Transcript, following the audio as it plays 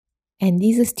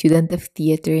Andy is a student of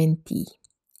theater and tea,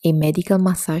 a medical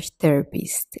massage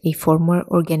therapist, a former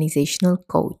organizational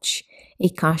coach, a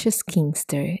conscious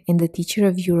kingster, and a teacher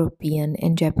of European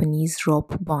and Japanese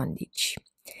rope bondage,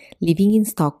 living in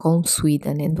Stockholm,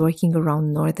 Sweden, and working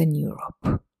around Northern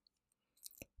Europe.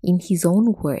 In his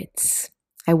own words,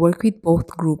 I work with both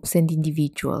groups and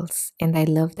individuals, and I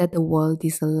love that the world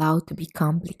is allowed to be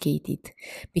complicated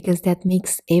because that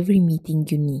makes every meeting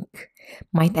unique.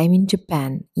 My time in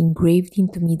Japan engraved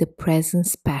into me the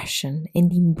presence, passion,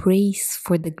 and embrace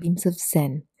for the glimpse of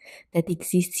Zen that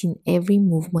exists in every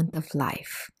movement of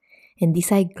life. And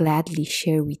this I gladly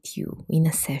share with you in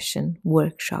a session,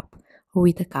 workshop, or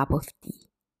with a cup of tea.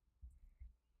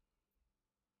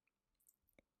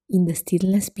 In the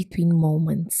stillness between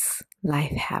moments,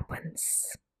 life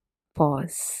happens.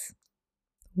 Pause.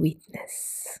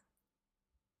 Witness.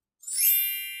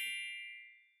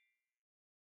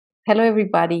 Hello,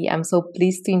 everybody. I'm so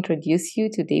pleased to introduce you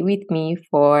today with me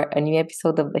for a new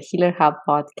episode of the Healer Hub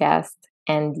podcast,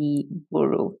 Andy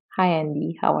Buru. Hi,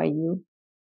 Andy. How are you?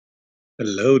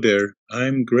 Hello there.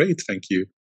 I'm great, thank you.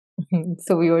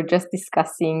 So we were just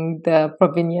discussing the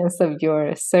provenience of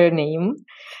your surname,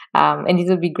 and it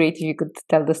would be great if you could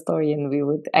tell the story, and we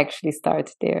would actually start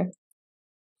there.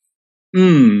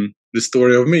 The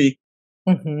story of me.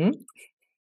 Mm-hmm.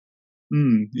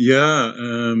 Yeah.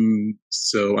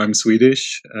 So I'm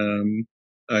Swedish.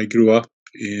 I grew up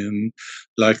in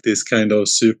like this kind of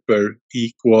super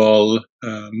equal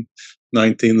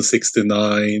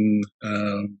 1969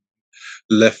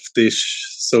 leftish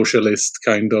socialist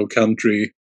kind of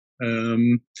country.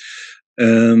 And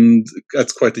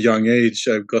at quite a young age,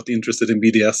 I got interested in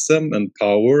BDSM and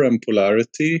power and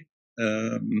polarity.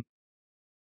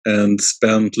 And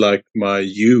spent like my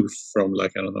youth from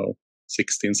like, I don't know,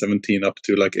 16, 17 up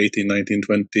to like 18, 19,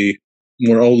 20,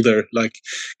 more older, like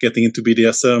getting into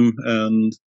BDSM.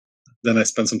 And then I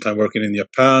spent some time working in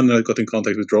Japan. I got in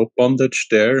contact with rope bondage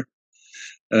there.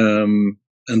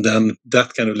 And then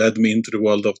that kind of led me into the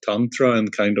world of Tantra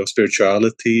and kind of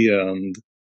spirituality and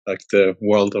like the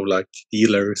world of like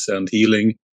healers and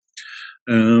healing.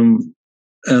 And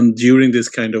during this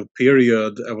kind of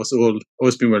period, I was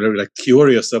always been very like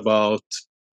curious about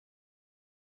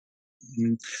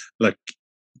like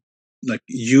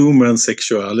human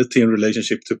sexuality in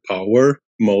relationship to power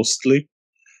mostly.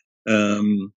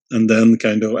 And then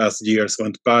kind of as years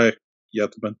went by,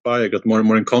 I got more and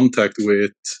more in contact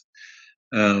with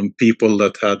people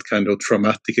that had kind of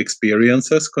traumatic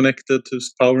experiences connected to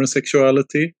power and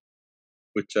sexuality,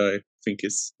 which I think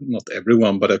is not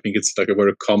everyone, but I think it's like a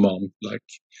very common like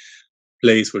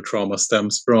place where trauma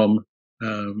stems from.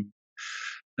 And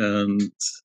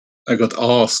I got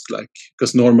asked like,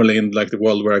 because normally in like the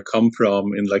world where I come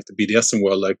from, in like the BDSM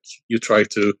world, like you try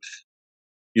to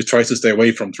stay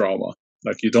away from trauma.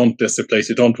 Like you don't, that's a place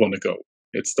you don't want to go.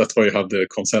 That's why you have the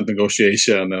consent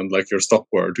negotiation and like your stop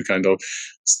word to kind of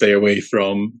stay away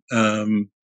from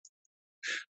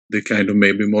the kind of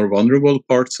maybe more vulnerable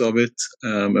parts of it.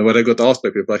 And when I got asked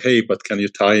by people, like, hey, but can you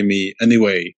tie me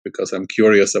anyway? Because I'm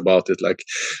curious about it. Like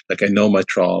I know my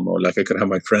trauma, or like I can have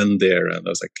my friend there. And I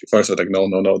was like, first I was like, no,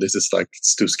 this is like,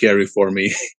 it's too scary for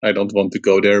me. I don't want to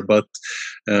go there. But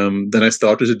then I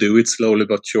started to do it slowly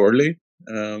but surely,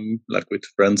 like with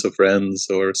friends of friends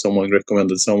or someone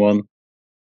recommended someone.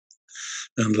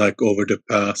 And like over the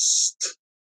past,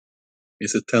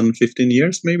 is it 10, 15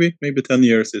 years, maybe 10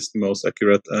 years is the most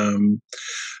accurate.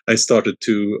 I started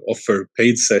to offer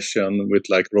paid session with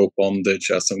like rope bondage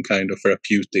as some kind of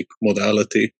therapeutic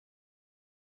modality.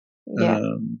 Yeah.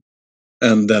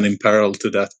 And then in parallel to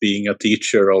that, being a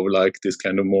teacher of like this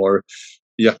kind of more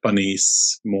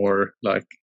Japanese, more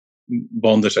like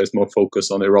bondage is more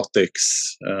focused on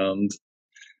erotics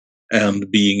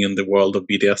and being in the world of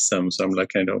BDSM. So I'm like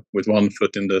kind of with one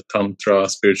foot in the Tantra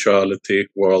spirituality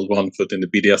world, one foot in the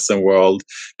BDSM world,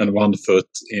 and one foot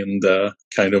in the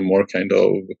kind of more kind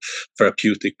of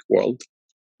therapeutic world.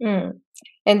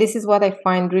 And this is what I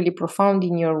find really profound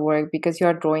in your work, because you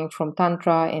are drawing from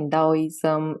Tantra and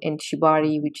Taoism and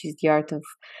Shibari, which is the art of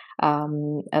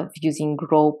using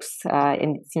ropes,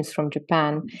 and it seems from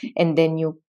Japan. And then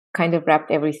you kind of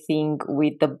wrapped everything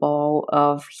with the bow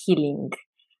of healing.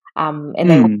 And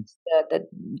I watched the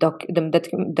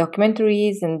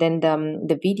documentaries and then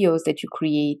the videos that you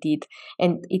created,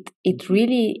 and it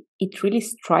really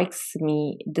strikes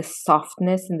me the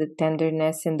softness and the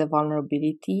tenderness and the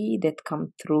vulnerability that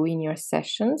come through in your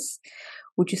sessions.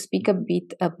 Would you speak a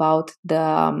bit about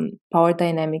the power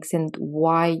dynamics and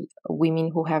why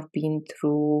women who have been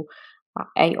through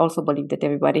I also believe that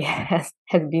everybody has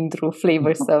been through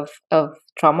flavors of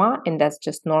trauma, and that's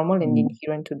just normal and Mm.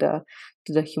 inherent to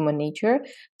the human nature.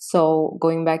 So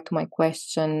going back to my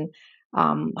question,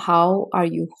 how are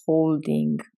you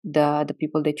holding the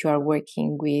people that you are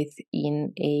working with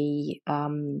in a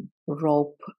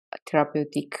rope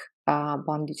therapeutic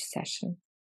bondage session?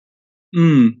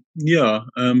 Yeah.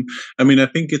 I mean, I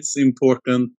think it's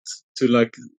important to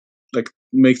like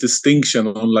make distinction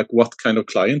on like what kind of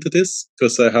client it is,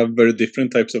 because I have very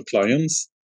different types of clients.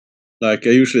 Like I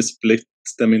usually split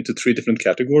them into three different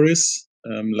categories.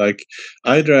 Like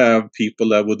either I have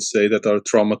people I would say that are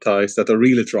traumatized, that are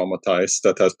really traumatized,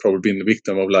 that has probably been the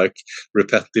victim of like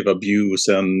repetitive abuse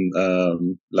and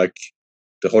like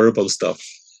the horrible stuff.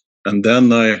 And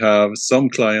then I have some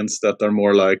clients that are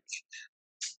more like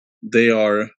they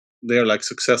are they are like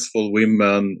successful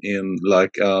women in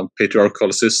like a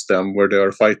patriarchal system where they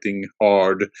are fighting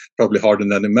hard, probably harder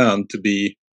than any man to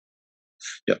be,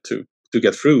 yeah, to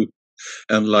get through,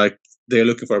 and like they're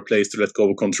looking for a place to let go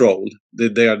of control.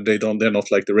 They're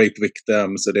not like the rape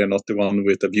victims, so they're not the one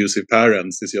with abusive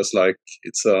parents. It's just like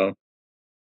it's a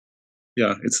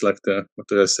yeah, it's like the what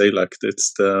do I say? Like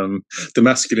it's the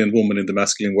masculine woman in the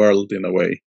masculine world in a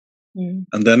way. Mm.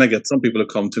 And then I get some people who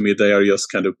come to me. They are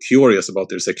just kind of curious about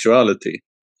their sexuality,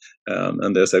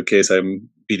 and they say, okay, so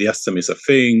BDSM is a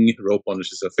thing, rope bondage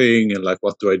is a thing, and like,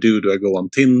 what do I do? Do I go on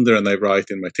Tinder and I write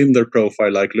in my Tinder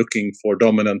profile like looking for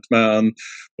dominant man,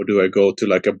 or do I go to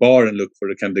like a bar and look for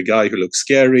the kind of guy who looks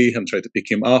scary and try to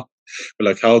pick him up? But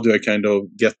like, how do I kind of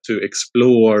get to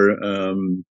explore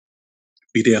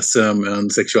BDSM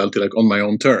and sexuality like on my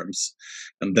own terms?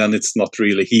 And then it's not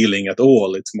really healing at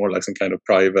all. It's more like some kind of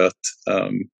private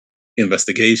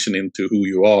investigation into who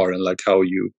you are and like how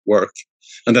you work.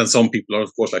 And then some people are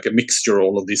of course like a mixture of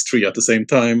all of these three at the same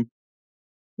time.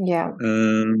 Yeah.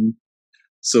 Um,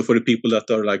 so for the people that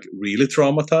are like really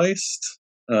traumatized,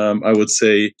 I would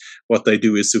say what they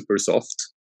do is super soft,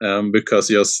 because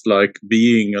just like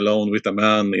being alone with a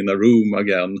man in a room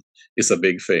again is a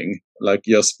big thing. Like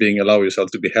just being allow yourself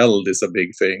to be held is a big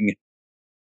thing.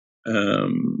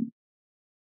 Um,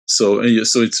 so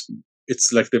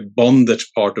it's like the bondage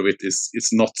part of it is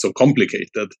it's not so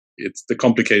complicated. It's the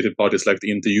complicated part is like the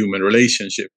interhuman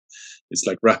relationship. It's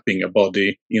like wrapping a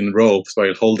body in ropes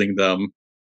while holding them.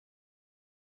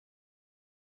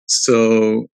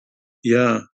 So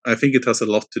yeah, I think it has a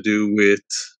lot to do with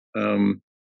um,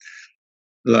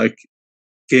 like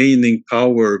gaining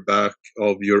power back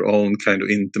of your own kind of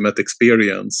intimate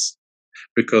experience,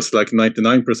 because like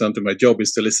 99% of my job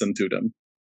is to listen to them,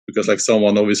 because like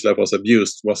someone obviously was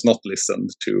abused was not listened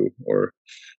to, or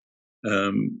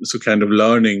so kind of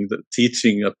learning that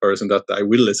teaching a person that I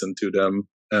will listen to them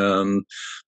and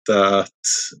that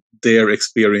their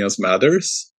experience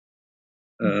matters.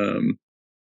 um,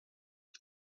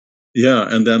 yeah,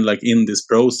 and then like in this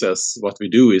process what we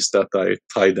do is that I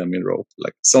tie them in rope.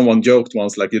 Like someone joked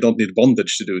once, like, you don't need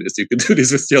bondage to do this, you could do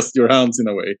this with just your hands in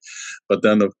a way. But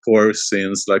then of course,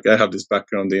 since like I have this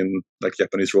background in like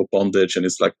Japanese rope bondage and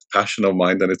it's like a passion of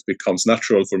mine, then it becomes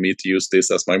natural for me to use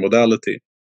this as my modality.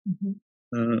 Mhm.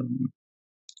 um,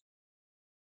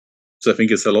 so I think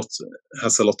it's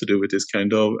has a lot to do with this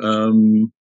kind of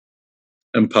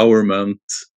empowerment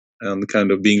and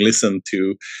kind of being listened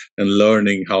to, and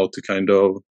learning how to kind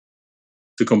of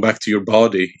to come back to your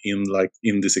body in like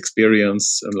in this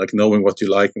experience, and like knowing what you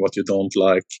like and what you don't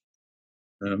like,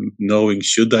 knowing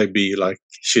should I be like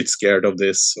shit scared of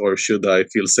this or should I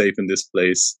feel safe in this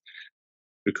place,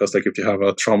 because like if you have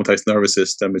a traumatized nervous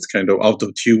system it's kind of out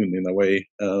of tune in a way.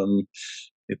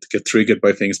 It get triggered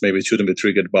by things maybe it shouldn't be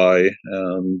triggered by,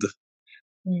 and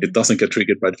it Mm. doesn't get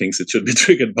triggered by things it should be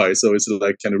triggered by. So it's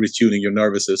like kind of retuning your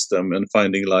nervous system and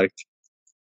finding like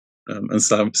and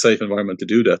some safe environment to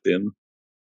do that in.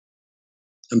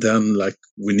 And then like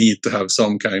we need to have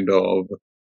some kind of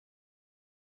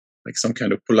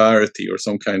polarity or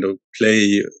some kind of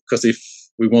play, because if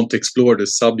we want to explore the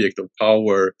subject of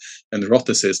power and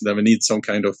eroticism, then we need some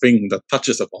kind of thing that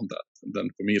touches upon that. And then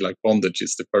for me, like bondage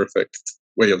is the perfect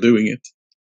way of doing it.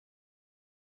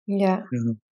 Yeah.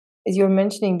 Yeah. As you're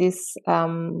mentioning this,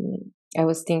 I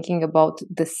was thinking about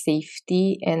the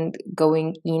safety and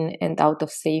going in and out of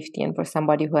safety. And for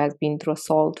somebody who has been through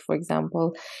assault, for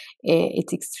example, it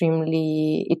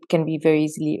can be very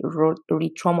easily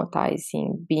re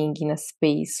traumatizing being in a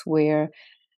space where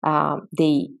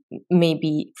they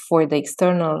maybe for the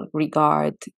external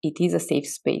regard, it is a safe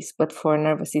space, but for a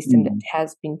nervous system that Mm.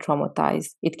 has been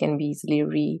traumatized, it can be easily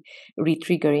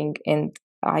re-triggering. And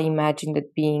I imagine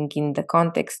that being in the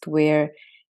context where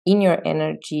in your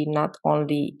energy, not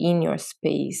only in your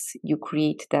space, you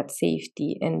create that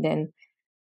safety, and then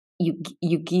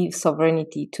you give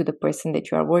sovereignty to the person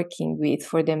that you are working with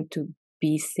for them to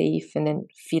be safe and then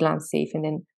feel unsafe, and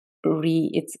then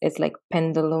it's like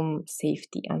pendulum,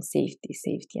 safety, unsafety,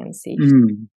 safety, unsafety.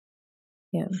 Mm.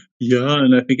 Yeah. Yeah,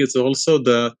 and I think it's also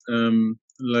that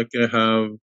like I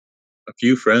have a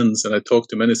few friends and I talk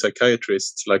to many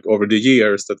psychiatrists like over the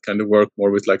years that kind of work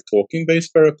more with like talking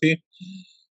based therapy.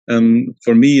 And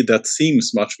for me, that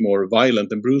seems much more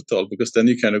violent and brutal, because then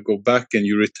you kind of go back and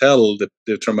you retell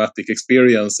the traumatic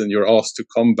experience and you're asked to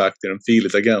come back there and feel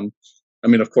it again. I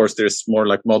mean, of course, there's more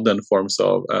like modern forms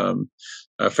of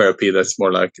therapy that's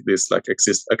more like this, like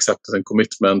acceptance and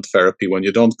commitment therapy, when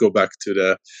you don't go back to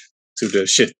the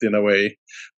shit in a way.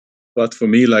 But for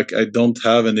me, like, I don't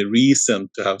have any reason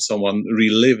to have someone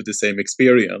relive the same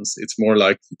experience. It's more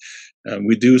like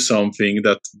we do something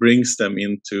that brings them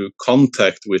into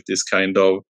contact with this kind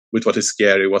of, with what is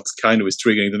scary, what kind of is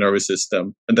triggering the nervous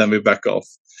system, and then we back off.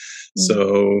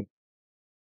 So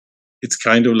it's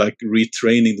kind of like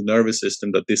retraining the nervous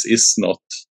system that this is not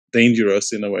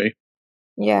dangerous in a way.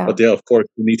 Yeah. But yeah, of course,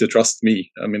 you need to trust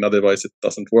me. I mean, otherwise it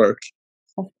doesn't work.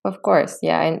 Of course,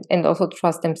 yeah, and also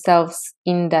trust themselves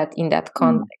in that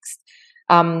context.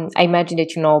 I imagine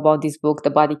that you know about this book, "The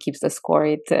Body Keeps the Score."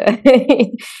 It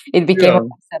it became a Yeah.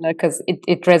 bestseller because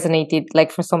it resonated,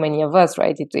 like, for so many of us,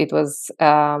 right? It was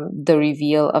the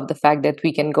reveal of the fact that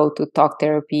we can go to talk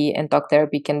therapy, and talk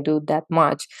therapy can do that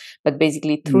much. But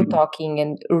basically, through talking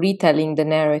and retelling the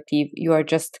narrative, you are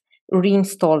just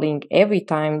reinstalling every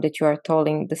time that you are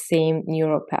telling the same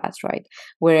neural path, right?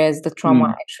 Whereas the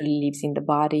trauma actually lives in the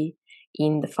body,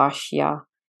 in the fascia.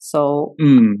 So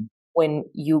when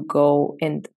you go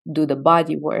and do the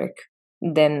body work,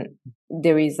 then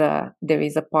there is a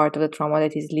part of the trauma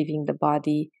that is leaving the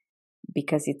body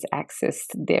because it's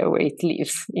accessed there where it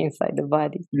lives inside the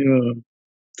body. Yeah.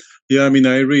 Yeah, I mean,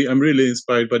 I'm really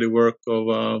inspired by the work of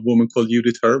a woman called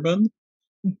Judith Herman.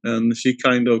 And she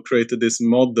kind of created this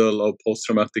model of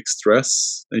post-traumatic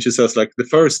stress. And she says, like, the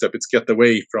first step is get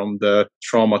away from the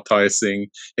traumatizing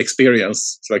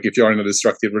experience. It's like if you're in a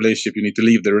destructive relationship, you need to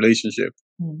leave the relationship.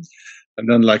 And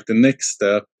then, like, the next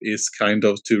step is kind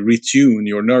of to retune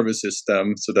your nervous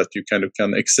system so that you kind of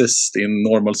can exist in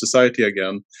normal society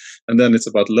again. And then it's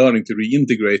about learning to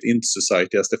reintegrate into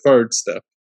society as the third step.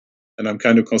 And I'm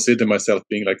kind of considering myself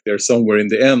being like there somewhere in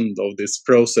the end of this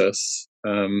process.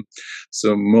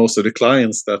 So most of the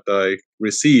clients that I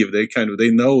receive, they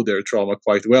know their trauma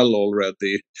quite well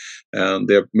already, and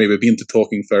they've maybe been to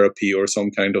talking therapy or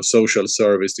some kind of social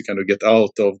service to kind of get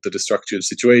out of the destructive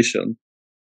situation.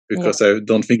 Because I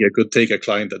don't think I could take a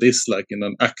client that is like in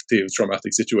an active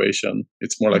traumatic situation.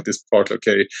 It's more like this part,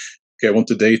 okay, I want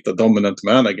to date a dominant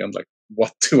man again. Like,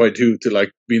 what do I do to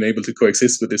like being able to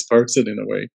coexist with this person in a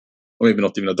way? Or maybe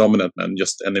not even a dominant man,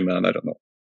 just any man, I don't know.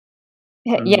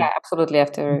 Yeah, absolutely.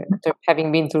 After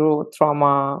having been through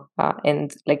trauma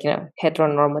and, like,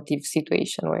 heteronormative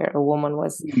situation where a woman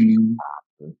was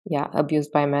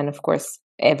abused by a man, of course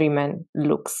every man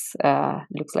looks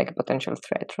like a potential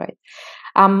threat, right?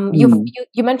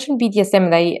 You mentioned BDSM,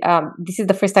 and I this is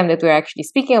the first time that we're actually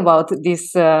speaking about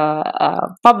this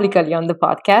publicly on the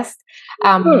podcast.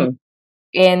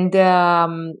 And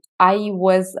I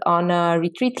was on a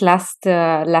retreat last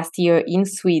year in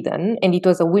Sweden, and it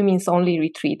was a women's only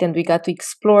retreat, and we got to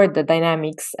explore the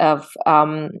dynamics of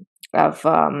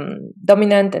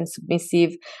dominant and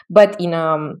submissive, but in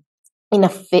a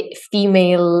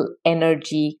female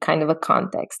energy kind of a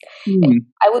context.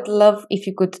 I would love if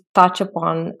you could touch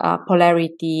upon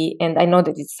polarity, and I know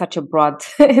that it's such a broad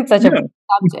such a broad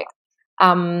subject.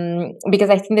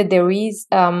 Because I think that there is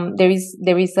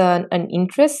an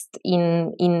interest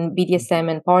in BDSM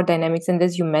and power dynamics, and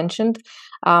as you mentioned,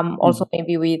 also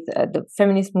maybe with the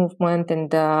feminist movement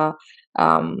and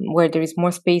where there is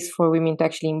more space for women to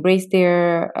actually embrace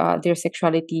their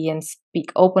sexuality and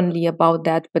speak openly about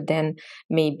that, but then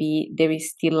maybe there is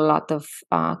still a lot of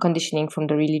conditioning from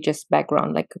the religious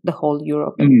background, like the whole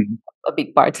Europe and a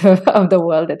big part of the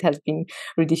world that has been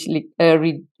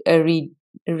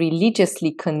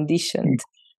religiously conditioned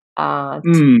yeah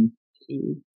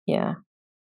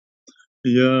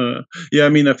I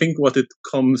mean, I think what it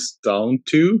comes down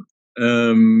to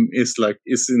is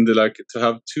in the like to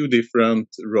have two different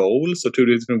roles or two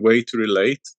different ways to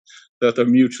relate that are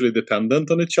mutually dependent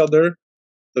on each other,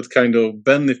 that kind of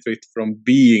benefit from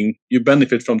you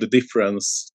benefit from the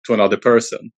difference to another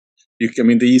person. I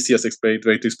mean, the easiest way to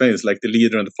explain is like the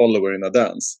leader and the follower in a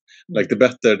dance. Like, the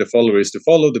better the follower is to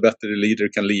follow, the better the leader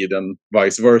can lead, and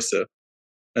vice versa.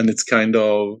 And it's kind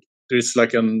of there's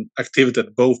like an activity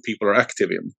that both people are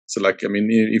active in. So like, I mean,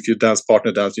 if you dance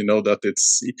partner dance, you know that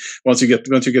it's once you get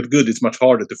good, it's much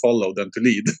harder to follow than to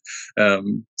lead.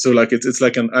 So like it's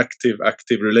like an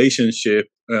active relationship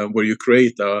where you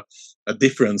create a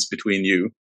difference between you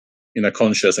in a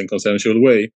conscious and consensual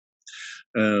way.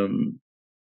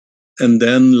 And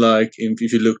then like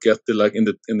if you look at the like in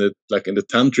the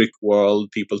tantric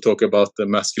world, people talk about the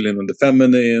masculine and the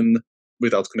feminine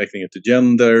without connecting it to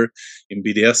gender. In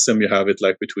BDSM, you have it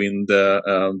like between the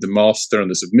master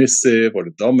and the submissive, or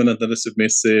the dominant and the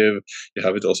submissive. You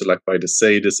have it also like by the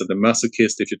sadist and the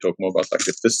masochist, if you talk more about like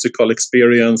the physical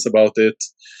experience about it.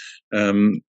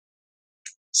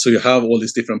 So you have all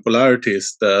these different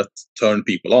polarities that turn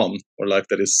people on, or like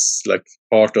that is like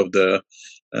part of the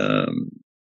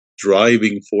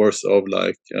driving force of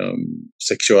like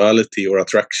sexuality or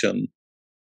attraction.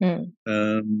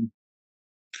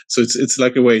 So it's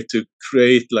like a way to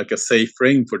create like a safe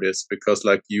frame for this, because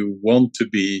like you want to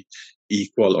be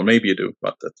equal, or maybe you do,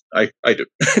 but I do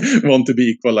want to be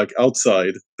equal like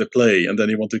outside the play, and then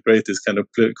you want to create this kind of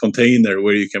container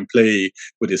where you can play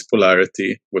with this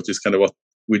polarity, which is kind of what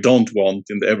we don't want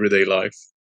in the everyday life.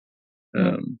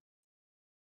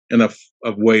 And a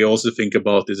way also to think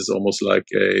about this is almost like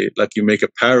you make a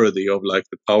parody of like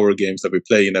the power games that we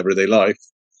play in everyday life,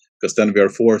 because then we are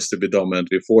forced to be dominant,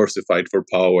 we're forced to fight for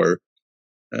power,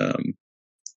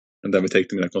 and then we take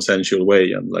them in a consensual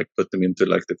way and like put them into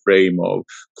like the frame of,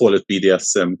 call it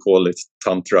BDSM, call it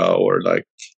tantra, or like,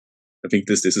 I think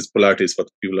this is polarity is what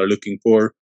people are looking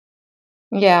for.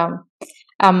 Yeah.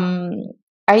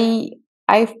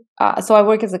 So I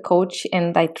work as a coach,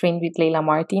 and I trained with Leila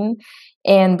Martin.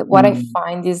 And what I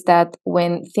find is that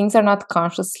when things are not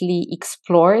consciously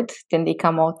explored, then they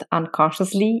come out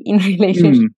unconsciously in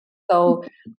relationships. So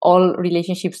all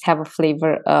relationships have a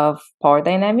flavor of power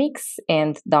dynamics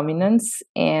and dominance.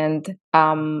 And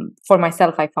for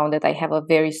myself, I found that I have a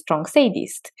very strong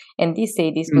sadist. And this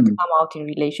sadist would come out in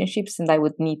relationships, and I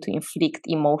would need to inflict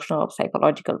emotional or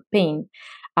psychological pain,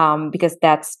 because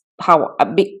that's how,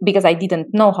 because I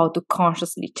didn't know how to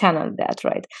consciously channel that,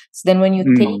 right? So then when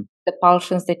you take the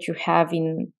pulsions that you have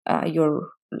in your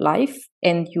life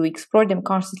and you explore them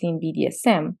consciously in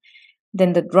BDSM,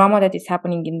 then the drama that is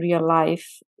happening in real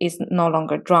life is no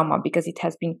longer drama, because it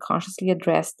has been consciously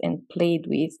addressed and played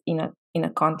with in a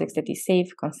context that is safe,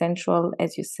 consensual,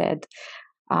 as you said.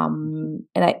 And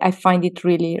I find it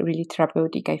really, really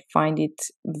therapeutic. I find it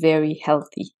very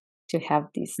healthy to have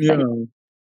this.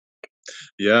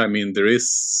 Yeah, I mean, there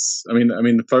is. I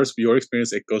mean, first, your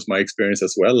experience echoes my experience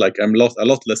as well. Like, I'm a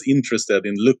lot less interested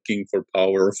in looking for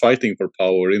power or fighting for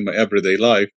power in my everyday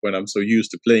life when I'm so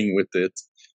used to playing with it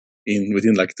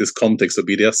within like this context of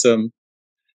BDSM.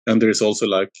 And there is also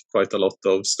like quite a lot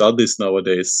of studies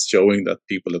nowadays showing that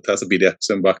people that has a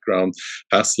BDSM background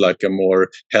has like a more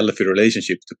healthy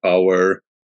relationship to power.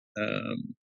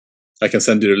 I can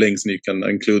send you the links, and you can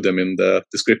include them in the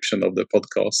description of the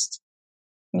podcast.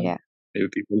 Yeah. Maybe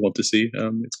people want to see.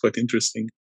 It's quite interesting.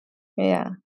 Yeah.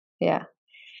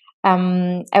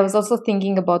 I was also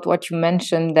thinking about what you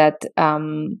mentioned, that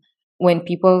when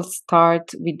people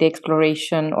start with the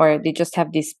exploration, or they just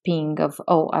have this ping of,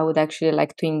 oh, I would actually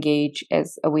like to engage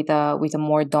with a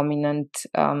more dominant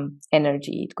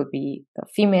energy. It could be a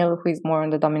female who is more on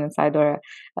the dominant side, or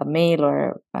a male,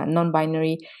 or a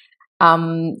non-binary.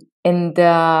 And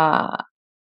I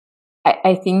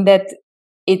think that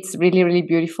it's really, really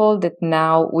beautiful that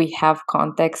now we have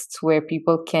contexts where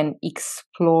people can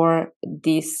explore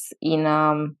this in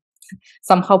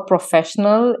somehow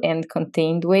professional and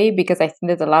contained way, because I think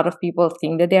that a lot of people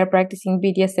think that they are practicing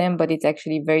BDSM, but it's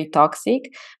actually very toxic,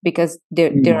 because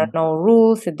there are no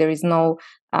rules, and there is no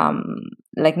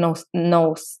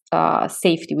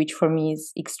safety, which for me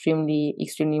is extremely,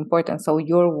 extremely important. So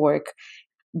your work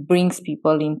brings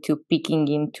people into peeking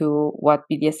into what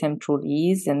BDSM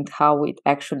truly is and how it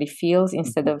actually feels,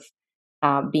 instead of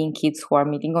being kids who are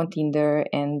meeting on Tinder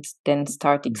and then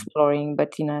start exploring,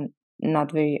 but in a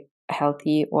not very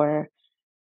healthy or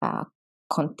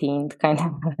contained kind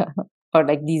of or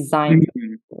like designed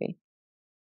way.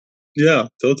 Yeah,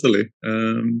 totally.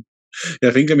 Yeah,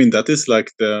 I think, I mean, that is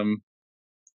like the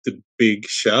big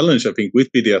challenge, I think, with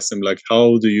BDSM. Like,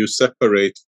 how do you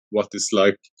separate what is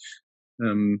like,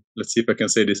 let's see if I can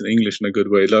say this in English in a good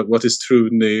way. Like, what is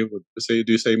truly, do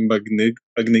you say malignant,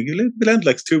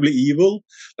 like truly evil?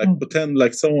 Like, pretend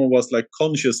like someone was like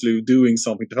consciously doing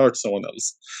something to hurt someone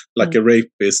else, like a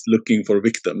rapist looking for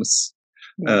victims.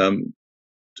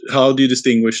 How do you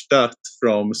distinguish that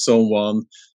from someone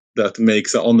that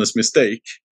makes an honest mistake?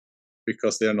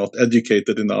 because they are not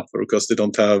educated enough, or because they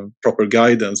don't have proper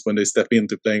guidance when they step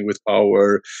into playing with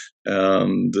power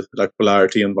and like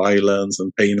polarity and violence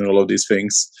and pain and all of these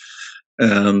things.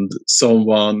 And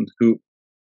someone who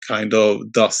kind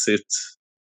of does it,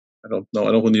 I don't know,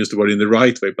 I don't want to use the word in the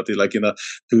right way, but like in a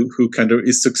who kind of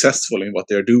is successful in what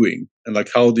they're doing, and like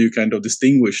how do you kind of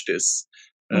distinguish this,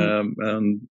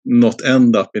 and not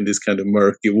end up in this kind of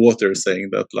murky water saying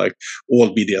that like all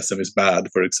BDSM is bad,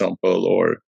 for example,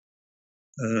 or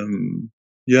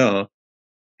yeah,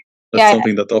 that's Yeah,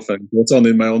 something that often goes on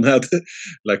in my own head.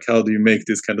 Like how do you make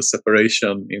this kind of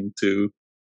separation into,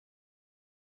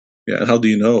 yeah, and how do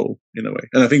you know in a way?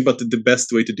 And I think, but the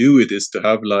best way to do it is to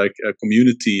have like a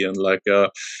community and like a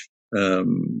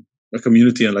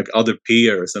community and like other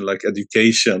peers and like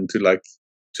education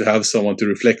to have someone to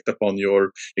reflect upon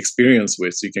your experience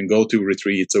with. So you can go to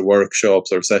retreats or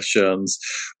workshops or sessions,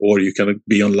 or you can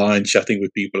be online chatting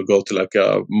with people, go to like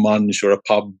a munch or a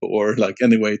pub, or like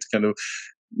any way to kind of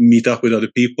meet up with other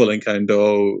people and kind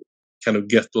of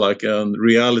get like a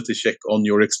reality check on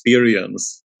your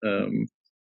experience.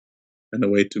 And a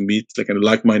way to meet like kind of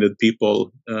like-minded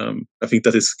people. I think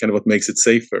that is kind of what makes it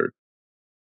safer.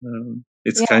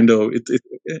 It's yeah, kind of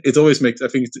it always makes, I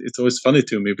think it's always funny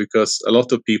to me, because a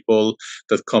lot of people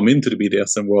that come into the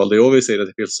BDSM world, they always say that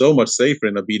they feel so much safer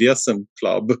in a BDSM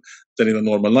club than in a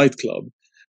normal nightclub,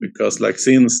 because like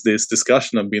since this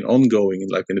discussion have been ongoing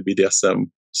like in the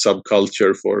BDSM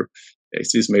subculture for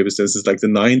maybe since it's like the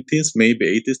 90s,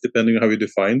 maybe 80s, depending on how you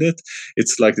define it.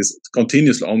 It's like this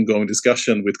continuously ongoing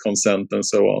discussion with consent and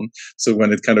so on. So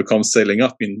when it kind of comes sailing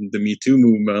up in the Me Too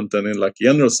movement and in like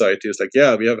general society, it's like,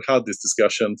 yeah, we have had this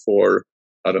discussion for,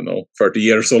 I don't know, 30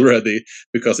 years already,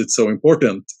 because it's so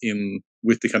important in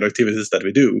with the kind of activities that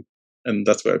we do. And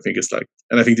that's why I think it's like,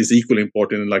 and I think it's equally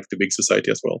important in like the big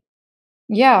society as well.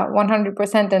 yeah,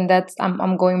 100%. And that's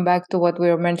I'm going back to what we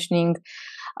were mentioning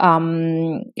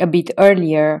a bit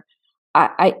earlier.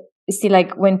 I see,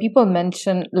 like when people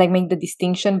mention, like make the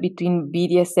distinction between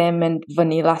BDSM and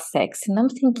vanilla sex, and I'm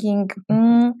thinking,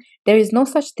 there is no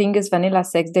such thing as vanilla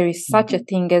sex. There is such a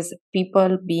thing as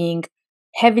people being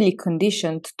heavily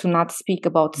conditioned to not speak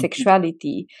about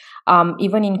sexuality.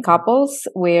 Even in couples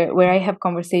where I have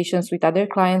conversations with other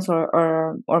clients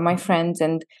or my friends,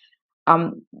 and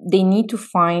they need to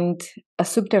find a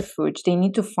subterfuge. They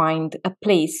need to find a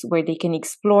place where they can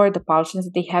explore the pulsions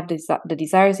that they have, the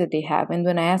desires that they have. And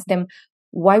when I ask them,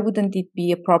 why wouldn't it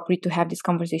be appropriate to have these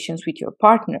conversations with your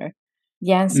partner?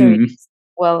 The answer Mm. is,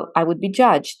 well, I would be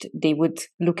judged. They would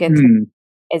look at Mm.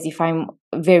 as if I'm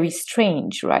very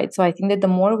strange, right? So I think that the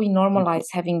more we normalize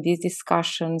having these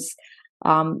discussions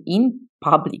in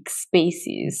public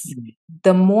spaces,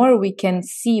 the more we can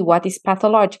see what is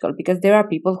pathological, because there are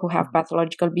people who have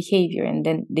pathological behavior and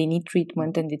then they need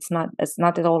treatment, and it's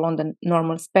not at all on the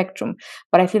normal spectrum.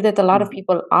 But I feel that a lot of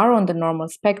people are on the normal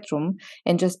spectrum,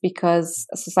 and just because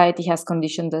society has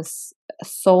conditioned us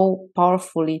so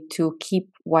powerfully to keep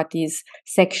what is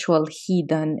sexual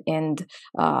hidden and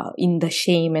in the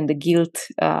shame and the guilt,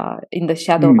 in the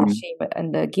shadow of the shame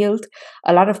and the guilt,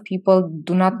 a lot of people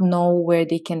do not know where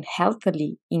they can healthily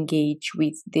engage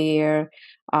with their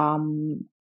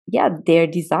their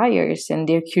desires and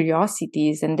their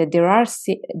curiosities, and that there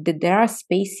are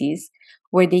spaces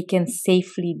where they can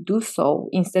safely do so,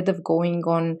 instead of going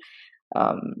on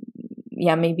um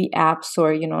maybe apps,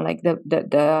 or like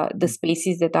the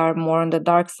spaces that are more on the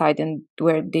dark side, and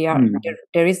where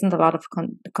there isn't a lot of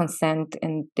consent,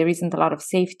 and there isn't a lot of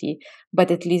safety, but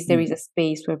at least there is a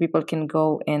space where people can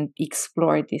go and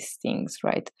explore these things,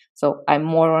 right? So I'm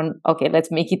more on, okay, let's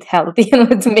make it healthy and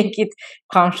let's make it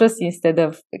conscious, instead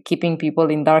of keeping people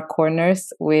in dark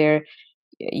corners where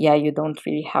you don't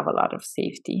really have a lot of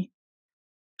safety.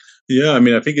 Yeah, I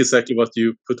mean, I think exactly what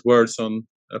you put words on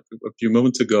a few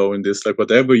moments ago in this, like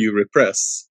whatever you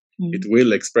repress, it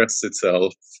will express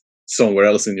itself somewhere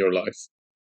else in your life.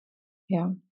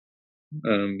 Yeah.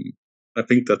 I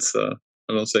think that's I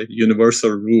don't say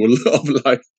universal rule of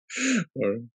life.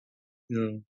 Or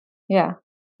Yeah.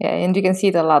 Yeah, and you can see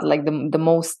it a lot. Like the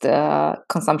most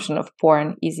consumption of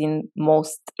porn is in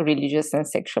most religious and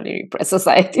sexually repressed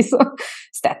societies. So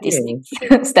statistics,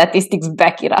 statistics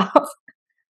back it up.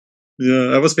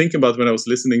 Yeah, I was thinking about when I was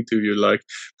listening to you, like,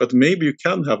 but maybe you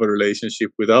can have a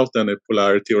relationship without any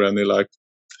polarity or any like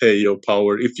play or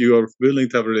power if you are willing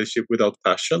to have a relationship without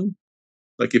passion.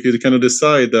 Like if you kind of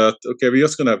decide that, okay, we're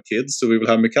just going to have kids, so we will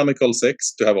have mechanical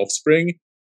sex to have offspring.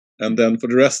 And then for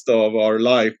the rest of our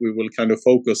life, we will kind of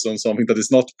focus on something that is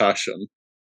not passion.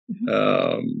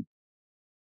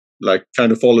 like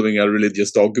kind of following a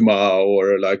religious dogma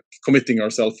or like committing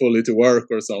ourselves fully to work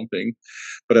or something.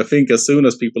 But I think as soon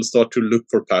as people start to look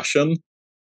for passion,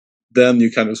 then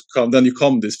you kind of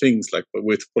come these things like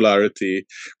with polarity,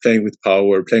 playing with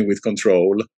power, playing with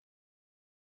control.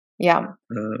 Yeah.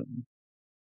 Um,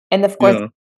 And of course, yeah.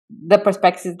 the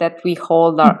perspectives that we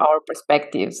hold are our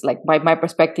perspectives. Like my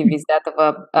perspective is that of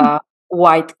a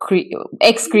white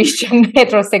ex-Christian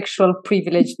heterosexual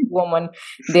privileged woman.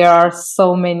 There are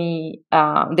so many.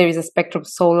 There is a spectrum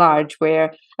so large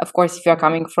where, of course, if you're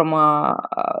coming from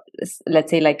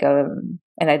let's say like a,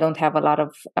 and I don't have a lot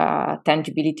of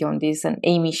tangibility on this, an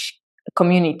Amish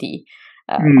community.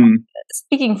 Uh, Mm.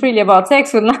 Speaking freely about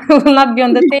sex will not will not be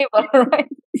on the table, right?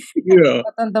 Yeah.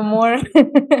 But on the more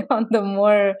on the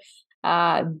more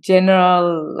general,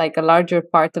 like a larger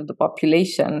part of the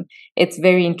population, it's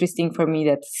very interesting for me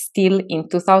that still in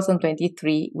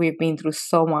 2023 we've been through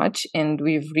so much and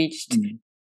we've reached Mm.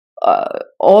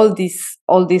 all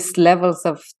these levels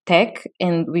of tech,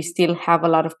 and we still have a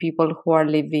lot of people who are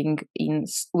living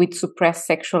with suppressed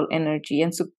sexual energy,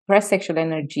 and suppressed sexual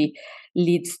energy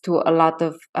leads to a lot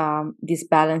of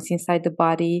disbalance inside the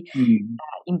body, Mm.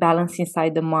 imbalance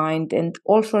inside the mind, and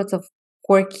all sorts of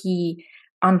quirky,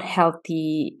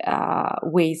 unhealthy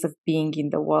ways of being in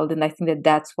the world. And I think that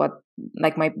that's what,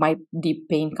 like, my deep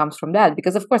pain comes from that,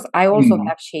 because of course I also Mm.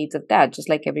 have shades of that, just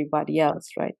like everybody else,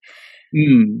 right?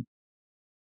 Mm.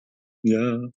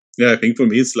 Yeah. Yeah, I think for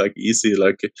me it's like easy.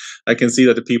 Like I can see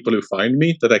that the people who find me,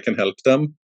 that I can help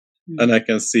them. And I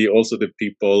can see also the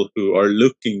people who are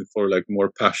looking for like more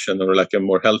passion or like a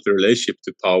more healthy relationship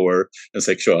to power and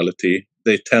sexuality.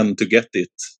 They tend to get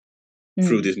it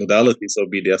through Mm. these modalities of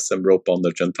BDSM, rope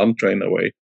bondage, and tantra in a way.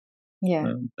 Yeah.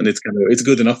 And it's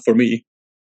good enough for me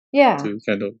Yeah. to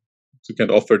kind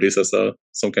of offer this as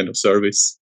some kind of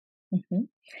service. Mhm.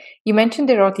 You mentioned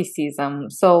eroticism.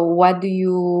 So what do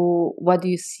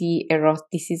you see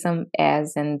eroticism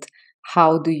as, and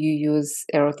how do you use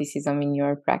eroticism in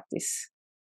your practice?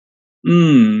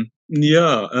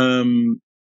 Yeah.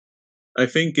 I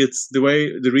think it's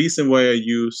the reason why I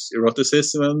use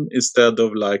eroticism instead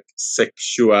of like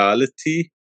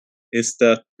sexuality is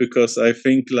that because I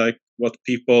think like what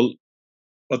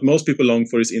most people long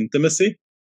for is intimacy,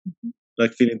 Mhm.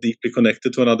 like feeling deeply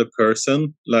connected to another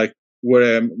person, like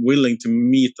where I'm willing to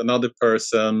meet another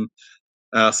person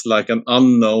as like an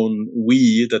unknown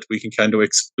we that we can kind of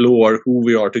explore who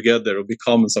we are together or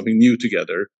become something new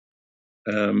together.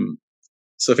 Um,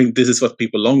 so I think this is what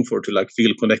people long for, to like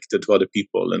feel connected to other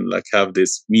people and like have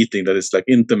this meeting that is like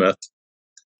intimate.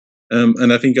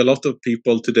 And I think a lot of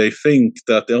people today think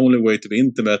that the only way to be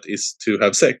intimate is to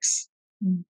have sex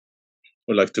Mm.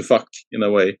 or like to fuck in a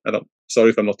way.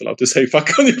 Sorry if I'm not allowed to say fuck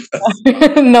on your fest.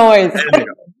 No worries.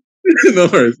 Anyhow, no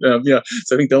worries. Yeah.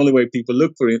 So I think the only way people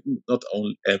look for it, not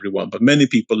only everyone, but many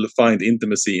people find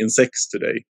intimacy in sex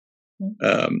today.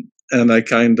 Mm. And I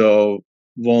kind of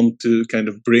want to kind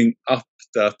of bring up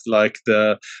that like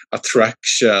the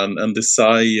attraction and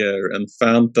desire and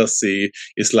fantasy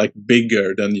is like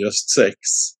bigger than just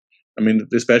sex. I mean,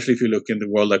 especially if you look in the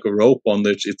world like a rope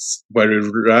bondage, it's very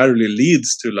rarely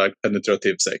leads to like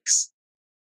penetrative sex.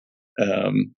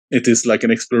 It is like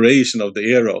an exploration of the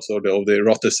eros or of the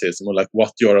eroticism, or like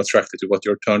what you're attracted to, what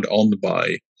you're turned on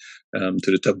by, to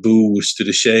the taboos, to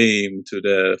the shame, to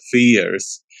the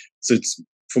fears. So it's,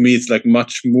 for me, it's like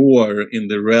much more in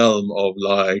the realm of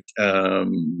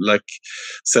like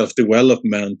self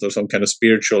development or some kind of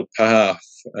spiritual path.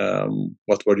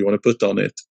 What word do you want to put on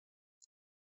it?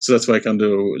 So that's why I kind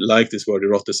of like this word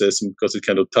eroticism, because it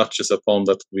kind of touches upon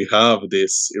that we have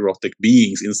these erotic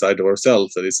beings inside of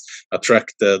ourselves that is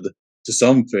attracted to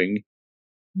something.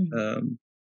 Mm. Um,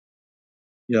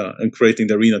 yeah, and creating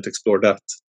the arena to explore that.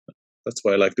 That's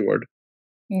why I like the word.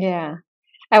 Yeah.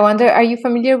 I wonder, are you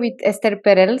familiar with Esther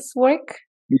Perel's work?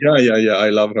 Yeah. I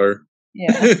love her.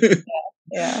 Yeah. I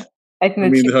Yeah. I think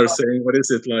that mean, she her brought. saying, "What is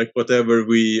it like? Whatever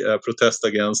we protest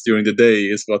against during the day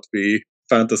is what we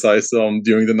fantasize on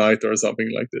during the night," or something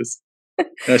like this.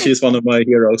 She's one of my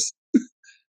heroes.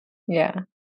 Yeah.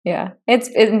 Yeah.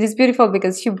 It's beautiful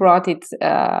because she brought it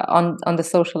on the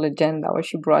social agenda, or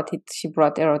she brought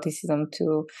eroticism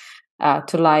to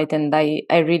light. And I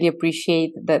really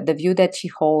appreciate the view that she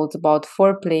holds about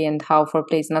foreplay, and how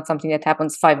foreplay is not something that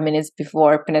happens 5 minutes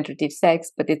before penetrative sex,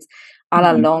 but it's all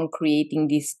Mm. along creating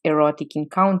this erotic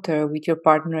encounter with your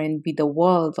partner and with the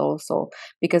world also,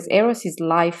 because eros is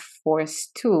life force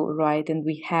too, right? And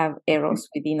we have eros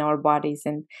within our bodies,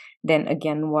 and then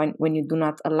again, when you do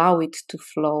not allow it to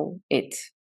flow, it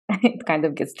kind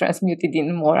of gets transmuted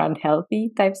in more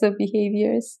unhealthy types of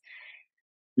behaviors.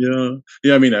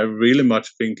 Yeah. I mean, I really much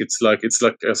think it's like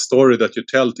a story that you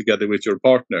tell together with your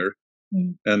partner,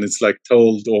 Mm. and it's like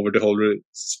told over the whole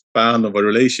span of a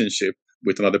relationship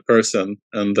with another person,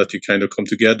 and that you kind of come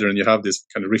together and you have this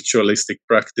kind of ritualistic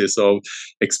practice of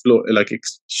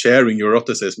sharing your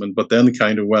eroticism. But then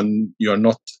kind of when you're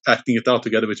not acting it out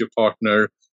together with your partner,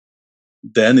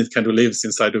 then it kind of lives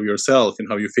inside of yourself, in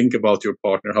how you think about your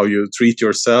partner, how you treat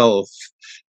yourself,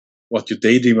 what you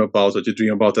daydream about, what you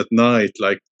dream about at night.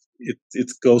 Like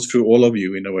it goes through all of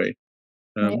you in a way.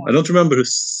 I Yeah. don't remember who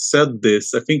said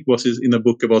this. I think it was in a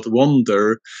book about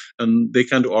wonder, and they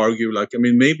kind of argue, like, I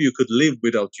mean, maybe you could live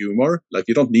without humor. Like,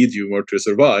 you don't need humor to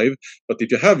survive, but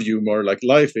if you have humor, like,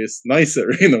 life is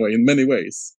nicer in a way, in many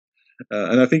ways.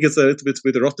 And I think it's a little bit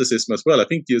with eroticism as well. I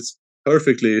think it's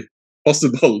perfectly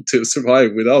possible to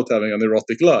survive without having an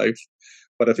erotic life.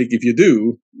 But I think if you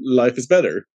do, life is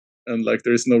better. And like,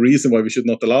 there is no reason why we should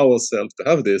not allow ourselves to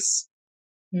have this.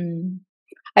 Mm.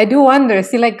 I do wonder.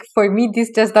 See, like for me, this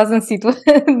just doesn't sit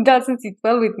doesn't sit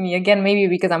well with me. Again, maybe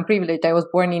because I'm privileged. I was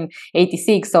born in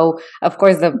 '86, so of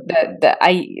course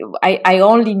I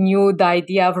only knew the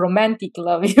idea of romantic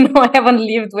love. I haven't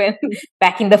lived when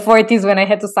back in the '40s when I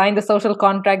had to sign the social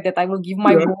contract that I will give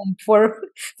my Yeah. womb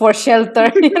for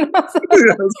shelter. Yes.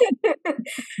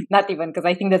 Not even, because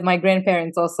I think that my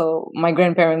grandparents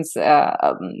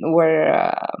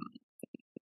were.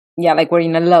 Yeah, like we're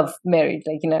in a love marriage,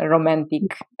 like in a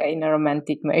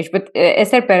romantic marriage. But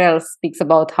Esther Perel speaks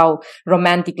about how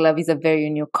romantic love is a very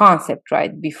new concept,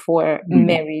 right? Before Mm.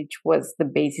 marriage was the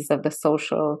basis of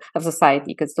of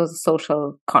society, because it was a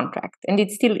social contract, and it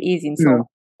still is Yeah.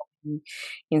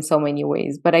 in so many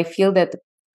ways. But I feel that,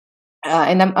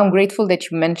 and I'm grateful that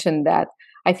you mentioned that.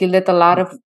 I feel that a lot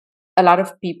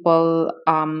of people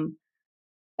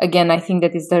again, I think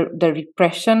that is the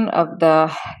repression of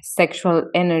the sexual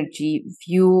energy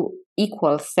view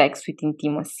equal sex with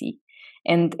intimacy.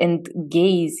 And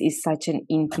gaze is such an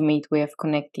intimate way of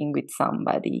connecting with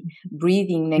somebody.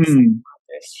 Breathing next to Mm.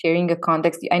 others, sharing a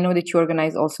context. I know that you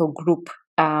organize also group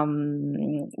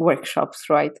workshops,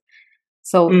 right?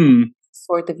 So Mm.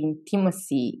 sort of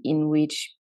intimacy in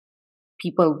which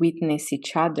people witness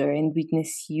each other and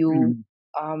witness you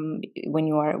Mm. when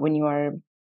you are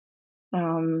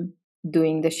um,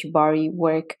 doing the shibari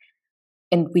work,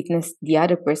 and witness the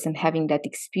other person having that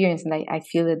experience. And I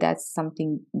feel that that's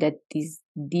something that is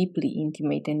deeply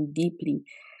intimate and deeply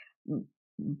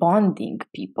bonding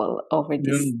people over Yeah.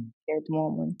 this shared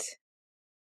moment.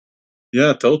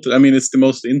 Yeah, totally. I mean, it's the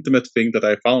most intimate thing that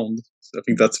I found. So I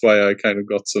think that's why I kind of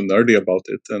got so nerdy about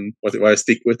it, and why I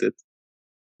stick with it.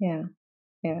 Yeah,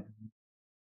 yeah.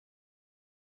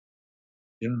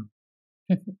 Yeah.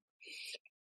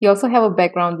 You also have a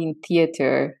background in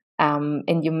theater,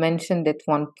 and you mentioned at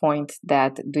one point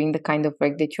that doing the kind of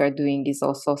work that you are doing is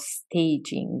also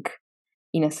staging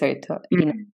in a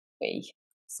Mm. way.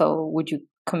 So, would you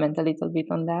comment a little bit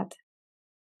on that?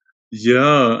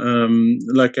 Yeah.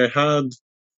 Like I had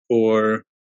for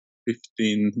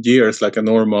 15 years, like a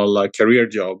normal like career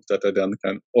job that I then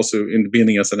kind also in the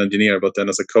beginning as an engineer, but then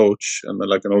as a coach and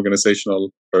like an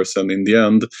organizational person in the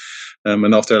end.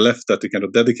 And after I left that to kind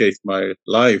of dedicate my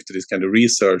life to this kind of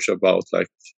research about like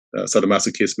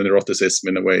sadomasochism and eroticism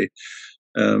in a way,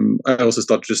 I also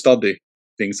started to study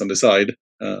things on the side.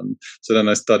 So then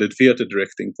I studied theater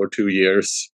directing for 2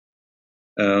 years,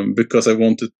 because I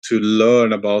wanted to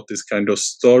learn about this kind of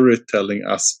storytelling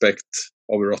aspect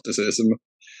of eroticism,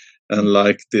 and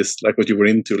like this, like what you were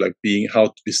into, like being how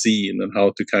to be seen and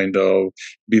how to kind of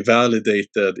be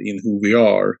validated in who we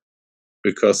are.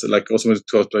 Because like also when we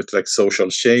talk like social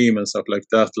shame and stuff like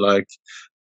that, like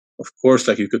of course,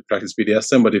 like you could practice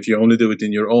BDSM, but if you only do it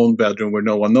in your own bedroom where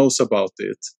no one knows about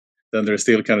it, then there's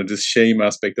still kind of this shame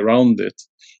aspect around it.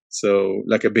 So,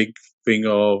 like a big thing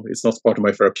of it's not part of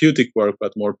my therapeutic work,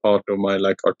 but more part of my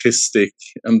like artistic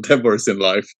endeavors in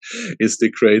life is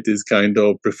to create these kind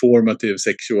of performative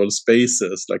sexual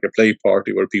spaces, like a play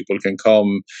party where people can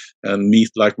come and meet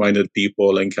like-minded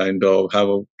people and kind of have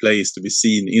a place to be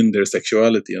seen in their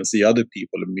sexuality and see other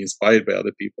people and be inspired by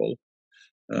other people.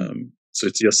 So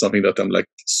it's just something that I'm like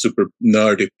super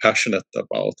nerdy passionate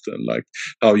about, and like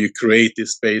how you create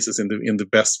these spaces in the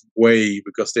best way,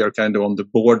 because they are kind of on the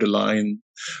borderline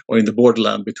or in the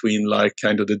borderland between like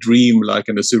kind of the dream like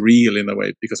and the surreal in a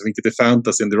way, because I think the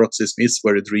fantasy and the eroticism is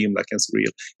very dream like and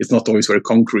surreal. It's not always very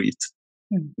concrete.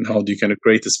 Mm. And how do you kind of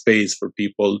create a space for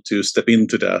people to step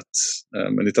into that?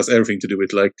 And it has everything to do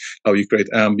with like how you create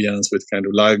ambience with kind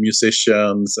of live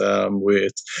musicians,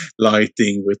 with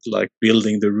lighting, with like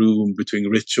building the room between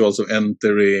rituals of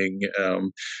entering,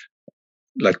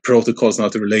 like protocols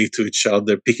not to relate to each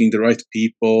other, picking the right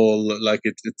people. Like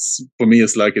it's for me,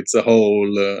 it's like it's a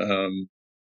whole.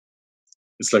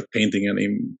 It's like painting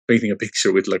a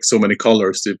picture with like so many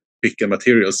colors to pick and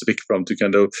materials to pick from to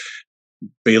kind of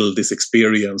build this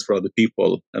experience for other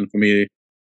people. And for me,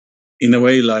 in a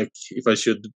way, like if I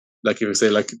say like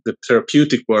the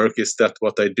therapeutic work is that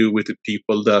what I do with the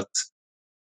people that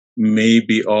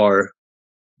maybe are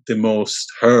the most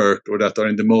hurt or that are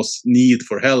in the most need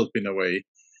for help in a way.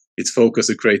 It's focused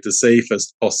to create the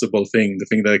safest possible thing, the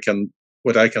thing that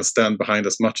I can stand behind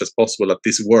as much as possible that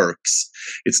this works.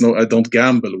 I don't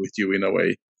gamble with you in a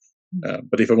way.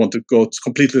 But if I want to go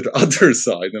completely to the other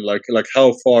side and like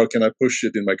how far can I push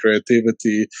it in my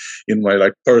creativity, in my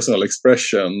like personal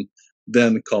expression,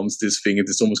 then comes this thing. It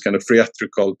is almost kind of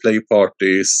theatrical play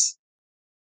parties.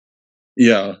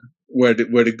 Yeah, where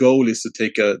the goal is to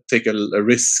take a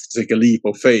risk, take a leap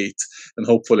of faith, and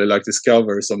hopefully like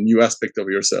discover some new aspect of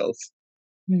yourself.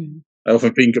 I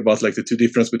often think about like the two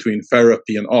difference between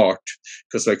therapy and art,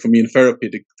 because like for me in therapy,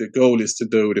 the goal is to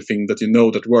do the thing that you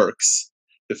know that works,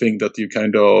 the thing that you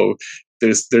kind of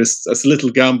there's as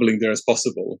little gambling there as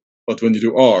possible. But when you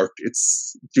do art,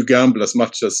 you gamble as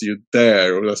much as you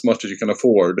dare or as much as you can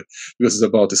afford, because it's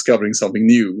about discovering something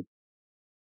new.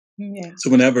 Yeah. So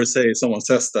whenever someone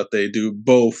says that they do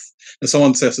both, and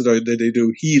someone says that they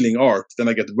do healing art, then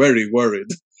I get very worried.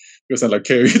 Because I'm like,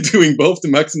 okay, you're doing both the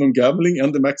maximum gambling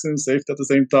and the maximum safety at the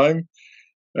same time.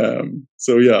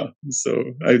 So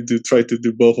I do try to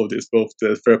do both of this, both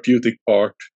the therapeutic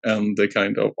part and the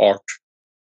kind of art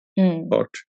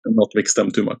part, and not mix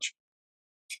them too much.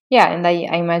 Yeah, and I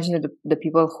imagine that the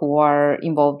people who are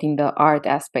involved in the art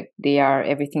aspect,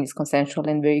 everything is consensual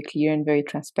and very clear and very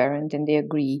transparent, and they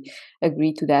agree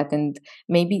to that. And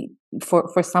maybe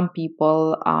for some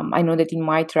people, I know that in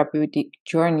my therapeutic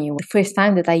journey, the first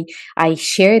time that I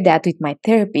shared that with my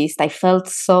therapist, I felt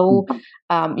so,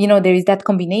 there is that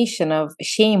combination of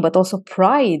shame, but also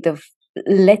pride of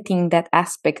letting that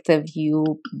aspect of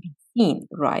you be seen,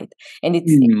 right? And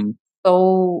it's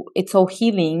so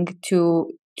healing to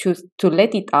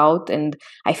let it out. And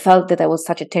I felt that I was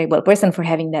such a terrible person for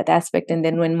having that aspect. And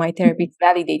then when my therapist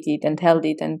validated it and held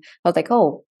it, and I was like,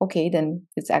 oh, okay, then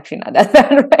it's actually not that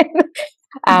bad, right?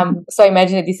 So I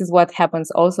imagine that this is what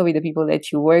happens also with the people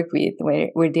that you work with,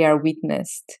 where they are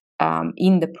witnessed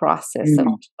in the process of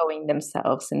showing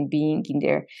themselves and being in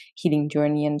their healing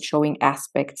journey and showing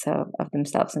aspects of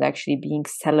themselves and actually being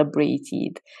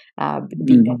celebrated,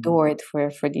 being adored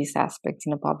for these aspects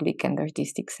in a public and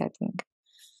artistic setting.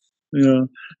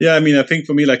 Yeah. I mean, I think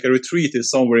for me, like a retreat is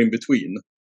somewhere in between.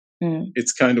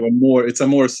 It's kind of a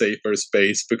more safer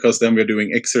space, because then we're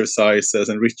doing exercises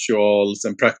and rituals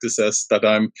and practices that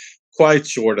I'm quite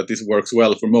sure that this works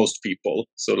well for most people.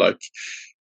 So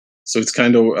it's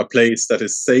kind of a place that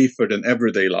is safer than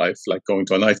everyday life, like going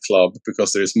to a nightclub,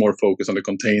 because there is more focus on the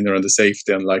container and the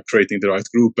safety and like creating the right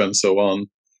group and so on.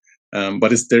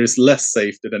 But there is less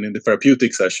safety than in the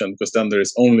therapeutic session, because then there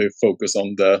is only focus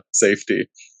on the safety.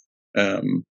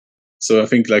 So I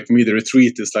think like for me, the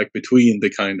retreat is like between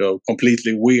the kind of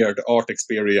completely weird art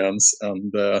experience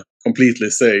and the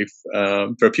completely safe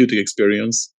therapeutic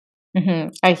experience.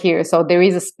 I hear. So there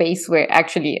is a space where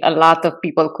actually a lot of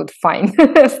people could find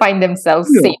themselves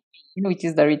safe, which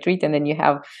is the retreat. And then you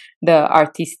have the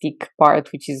artistic part,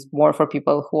 which is more for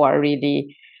people who are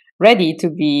really ready to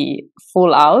be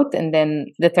full out. And then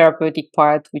the therapeutic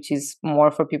part, which is more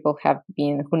for people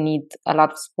who need a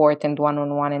lot of support and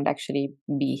one-on-one and actually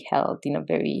be held in a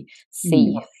very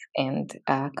safe and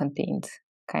contained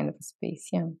kind of space.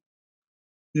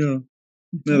 Yeah,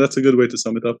 that's a good way to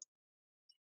sum it up.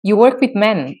 You work with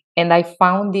men, and I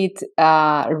found it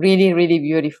really, really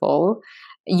beautiful.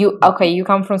 You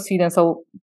come from Sweden, so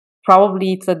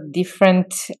probably it's a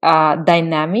different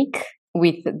dynamic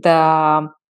with the.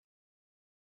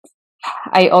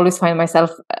 I always find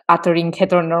myself uttering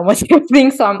heteronormative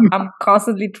things, so I'm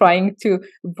constantly trying to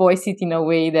voice it in a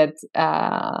way that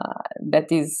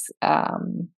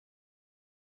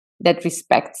that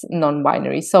respects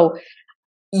non-binary. So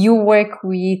you work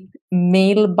with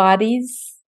male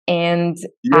bodies. And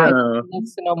I need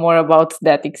to know more about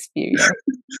that experience.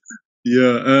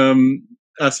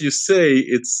 As you say,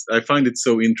 I find it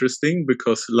so interesting,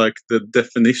 because like the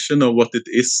definition of what it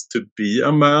is to be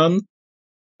a man,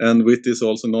 and with this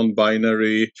also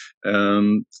non-binary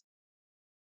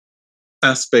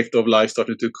aspect of life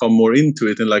started to come more into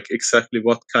it, and like exactly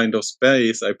what kind of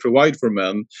space I provide for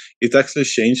men, it actually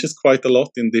changes quite a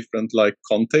lot in different like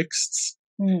contexts.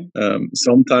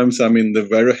 Sometimes I'm in the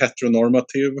very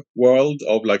heteronormative world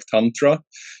of like tantra,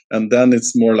 and then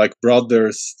it's more like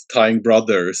brothers tying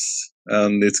brothers,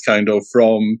 and it's kind of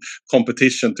from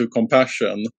competition to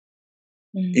compassion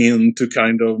into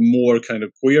kind of more kind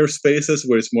of queer spaces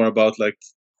where it's more about like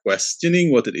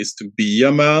questioning what it is to be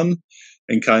a man,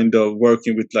 and kind of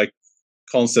working with like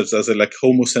concepts as a like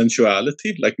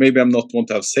homosensuality. Like maybe I'm not want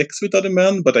to have sex with other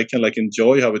men, but I can like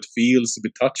enjoy how it feels to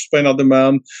be touched by another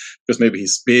man, because maybe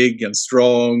he's big and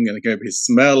strong, and maybe he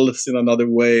smells in another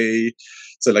way.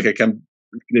 So like I can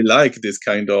really like this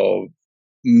kind of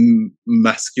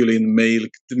masculine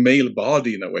male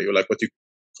body in a way, or like what you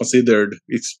considered.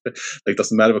 It's like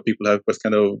doesn't matter what people have, but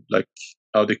kind of like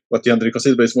how they, what gender they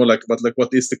consider, but it's more like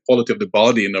what is the quality of the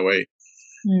body in a way.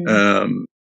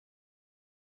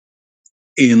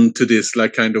 Into this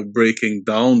like kind of breaking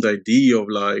down the idea of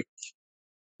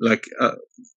like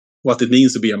what it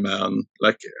means to be a man.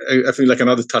 Like I think like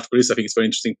another touch for this, I think it's very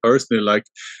interesting personally. Like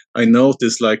I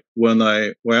notice like when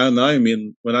I'm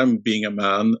being a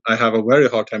man, I have a very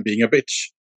hard time being a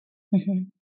bitch.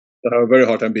 I have a very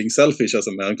hard time being selfish as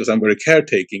a man, because I'm very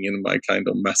caretaking in my kind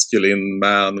of masculine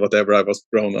man, whatever I was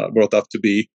brought up to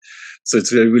be. So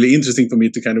it's really, really interesting for me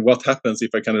to kind of what happens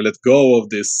if I kind of let go of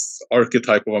this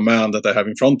archetype of a man that I have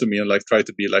in front of me and like try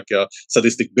to be like a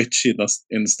sadistic bitch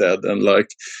instead. And like,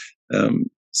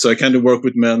 so I kind of work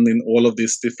with men in all of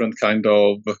these different kind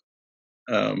of,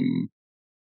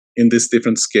 in this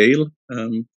different scale.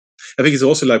 I think it's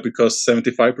also like because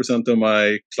 75% of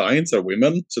my clients are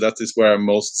women, so that is where I'm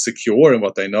most secure in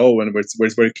what I know and where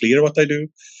it's very clear what I do.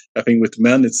 I think with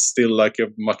men, it's still like a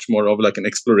much more of like an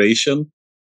exploration.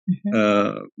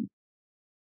 I'm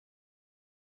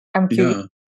curious.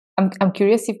 Yeah. I'm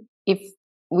curious if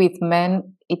with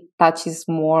men it touches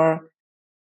more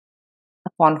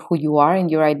upon who you are and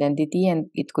your identity,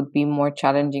 and it could be more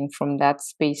challenging from that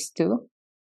space too.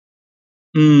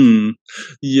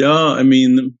 Yeah, I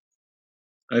mean,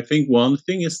 I think one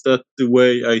thing is that the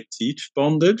way I teach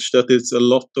bondage, that it's a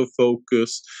lot of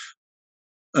focus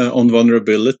on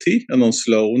vulnerability and on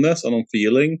slowness and on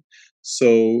feeling.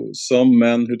 So some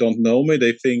men who don't know me,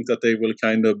 they think that they will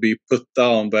kind of be put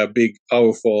down by a big,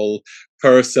 powerful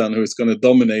person who's going to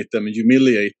dominate them and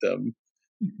humiliate them.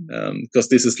 Because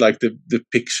this is like the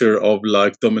picture of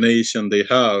like domination they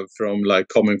have from like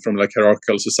coming from like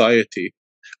hierarchical society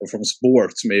or from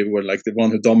sports, maybe, where like the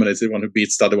one who dominates, the one who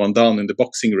beats the other one down in the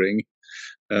boxing ring.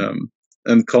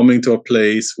 And coming to a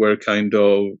place where kind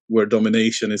of where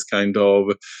domination is kind of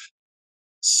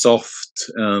soft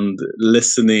and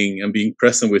listening and being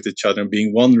present with each other and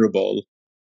being vulnerable,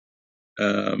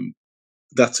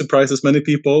 that surprises many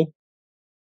people.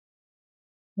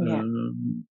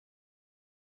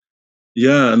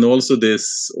 Yeah, and also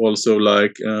this also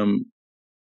like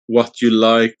what you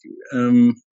like,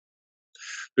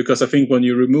 because I think when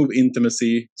you remove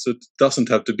intimacy, so it doesn't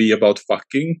have to be about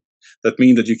fucking. That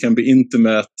means that you can be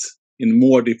intimate in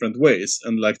more different ways,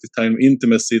 and like the kind of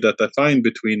intimacy that I find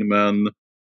between men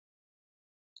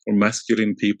or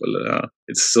masculine people,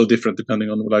 it's so different depending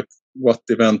on like what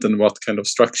event and what kind of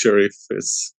structure. If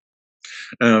it's,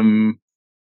 I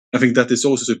think that is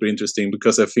also super interesting,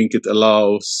 because I think it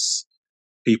allows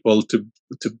people to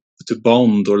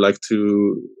bond or like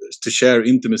to share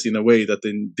intimacy in a way that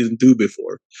they didn't do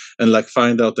before, and like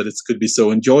find out that it could be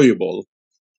so enjoyable.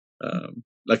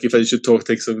 Like if I should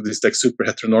take some of these like super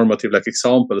heteronormative like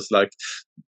examples, like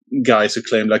guys who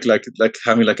claim like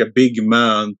having like a big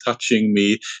man touching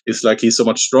me is like he's so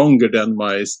much stronger than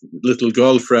my little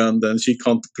girlfriend, and she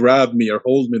can't grab me or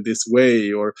hold me this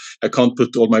way, or I can't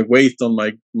put all my weight on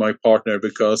my partner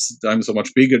because I'm so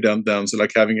much bigger than them. So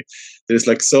like there's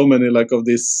like so many like of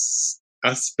these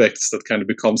aspects that kind of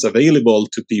becomes available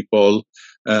to people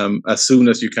as soon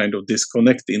as you kind of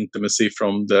disconnect intimacy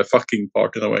from the fucking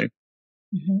part in a way.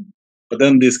 But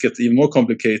then this gets even more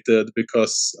complicated,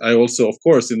 because I also, of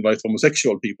course, invite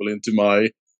homosexual people into my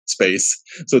space.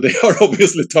 So they are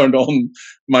obviously turned on,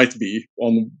 might be,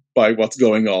 on by what's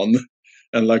going on.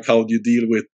 And like how do you deal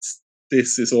with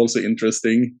this is also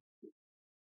interesting.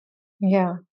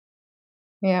 Yeah.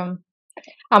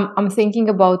 I'm thinking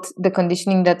about the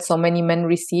conditioning that so many men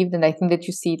received, and I think that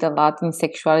you see it a lot in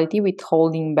sexuality with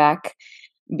holding back,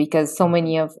 because so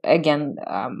many of, again,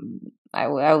 I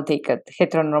will take a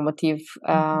heteronormative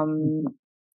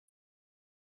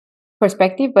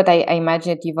perspective, but I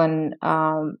imagine that even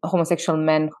homosexual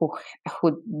men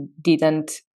who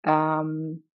didn't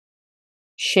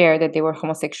share that they were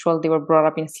homosexual, they were brought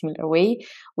up in a similar way,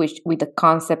 which with the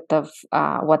concept of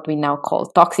what we now call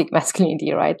toxic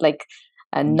masculinity, right? Like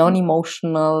a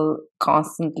non-emotional,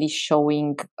 constantly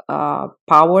showing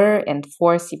power and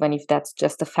force, even if that's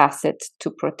just a facet to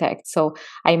protect. So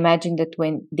I imagine that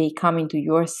when they come into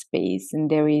your space and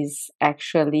there is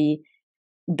actually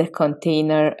the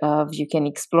container of you can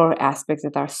explore aspects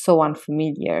that are so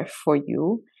unfamiliar for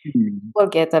you, Mm. will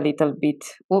get a little bit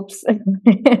oops.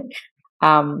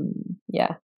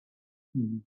 Yeah.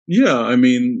 Mm. Yeah, I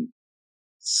mean,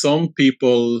 some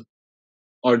people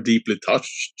are deeply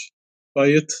touched by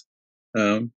it,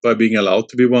 by being allowed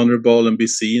to be vulnerable and be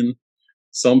seen.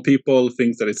 Some people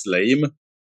think that it's lame,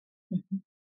 Mhm.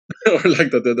 or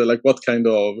like that they're like, what kind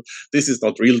of, this is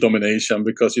not real domination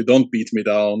because you don't beat me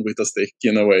down with a stick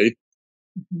in a way.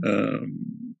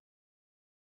 Mhm.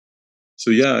 So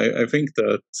yeah, I think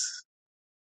that,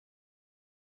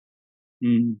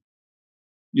 mm,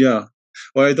 yeah.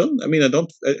 Well, I don't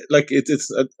like it. It's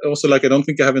also like I don't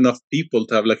think I have enough people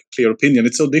to have like a clear opinion.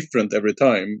 It's so different every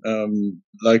time.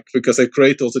 Like because I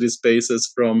create also these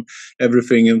spaces from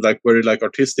everything in like very like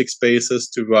artistic spaces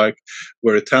to like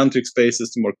very tantric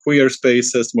spaces to more queer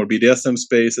spaces, to more BDSM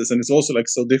spaces, and it's also like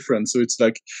so different. So it's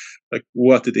like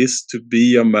what it is to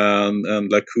be a man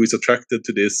and like who is attracted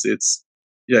to this. It's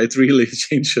yeah, it really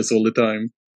changes all the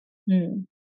time. Mm.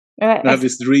 I have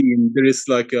this dream. There is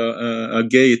like a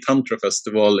gay tantra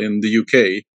festival in the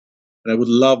UK, and I would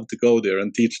love to go there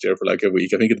and teach there for like a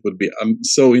week. I think it would be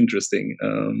so interesting.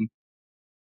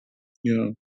 Yeah.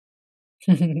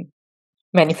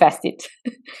 Manifest it.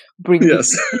 Bring Yes.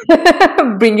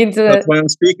 it. Bring it to That's why I'm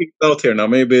speaking out here now.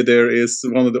 Maybe there is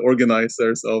one of the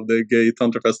organizers of the gay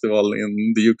tantra festival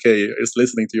in the UK is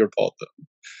listening to your pod.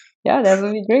 yeah, that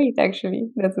would be great. Actually,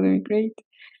 that would be great.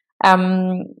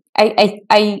 Um,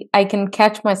 I can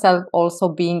catch myself also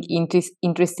being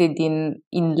interested in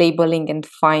labeling and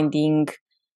finding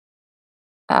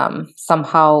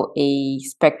somehow a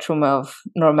spectrum of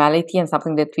normality and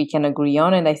something that we can agree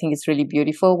on. And I think it's really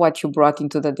beautiful what you brought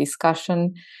into the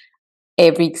discussion.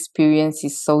 Every experience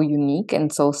is so unique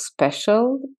and so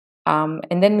special.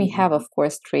 And then we have, of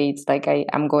course, traits. Like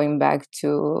I'm going back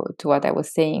to what I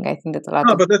was saying. I think that a lot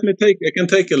Ah, of but I can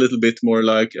take a little bit more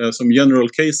like some general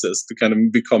cases to kind of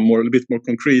become a little bit more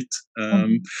concrete.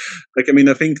 Mhm. Like, I mean,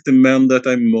 I think the men that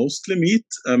I mostly meet,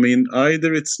 I mean,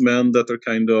 either it's men that are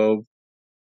kind of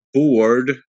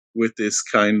bored with this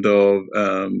kind of,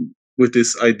 with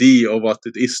this idea of what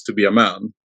it is to be a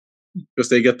man. Because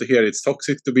they get to hear it's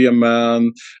toxic to be a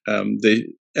man.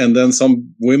 And then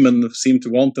some women seem to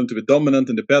want them to be dominant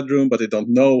in the bedroom, but they don't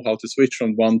know how to switch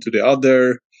from one to the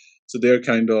other. So they're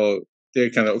kind of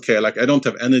okay. Like I don't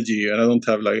have energy, and I don't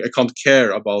have like I can't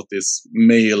care about this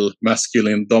male,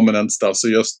 masculine, dominant stuff. So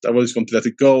I just want to let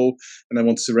it go, and I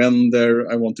want to surrender.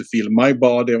 I want to feel my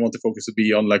body. I want to focus to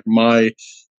be on like my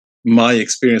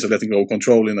experience of letting go of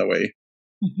control in a way.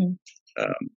 Mhm.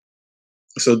 Um,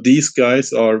 so these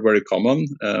guys are very common,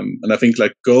 and I think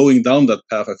like going down that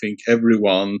path, I think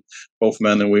everyone, both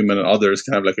men and women and others,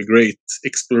 can have like a great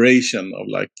exploration of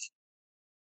like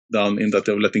down in that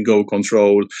of letting go of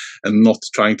control and not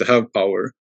trying to have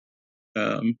power.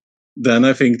 Then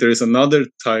I think there is another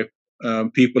type,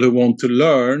 people who want to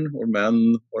learn, or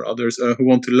men or others who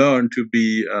want to learn to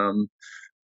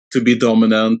be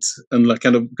dominant, and like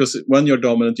kind of, because when you're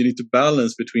dominant you need to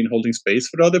balance between holding space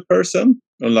for the other person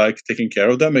or like taking care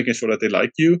of them, making sure that they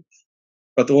like you,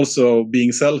 but also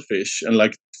being selfish and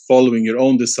like following your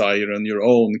own desire and your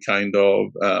own kind of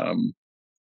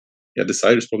yeah,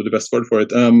 desire is probably the best word for it,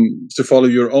 to follow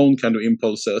your own kind of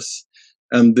impulses.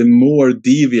 And the more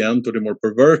deviant or the more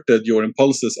perverted your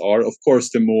impulses are, of course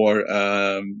the more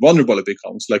vulnerable it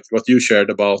becomes, like what you shared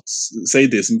about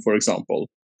sadism, for example.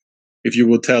 If you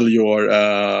would tell your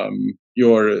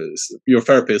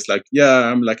therapist like,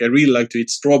 yeah, I really like to eat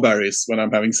strawberries when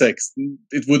I'm having sex,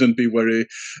 it wouldn't be very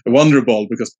vulnerable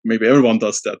because maybe everyone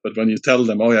does that. But when you tell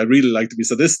them, oh, I really like to be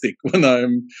sadistic when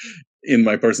I'm in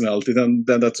my personality, then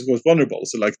that's what's vulnerable.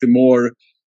 So like the more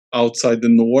outside the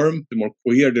norm, the more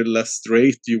queer, the less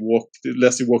straight you walk, the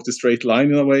less you walk the straight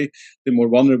line in a way, the more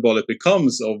vulnerable it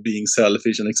becomes of being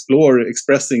selfish and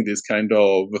expressing this kind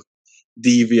of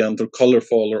deviant or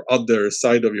colorful or other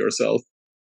side of yourself.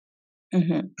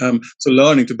 Mhm. So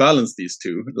learning to balance these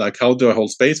two, like how do I hold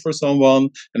space for someone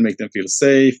and make them feel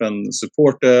safe and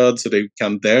supported so they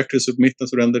can dare to submit and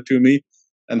surrender to me,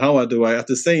 and how do I at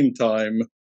the same time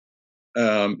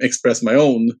express my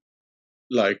own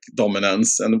like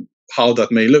dominance and how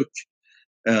that may look.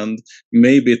 And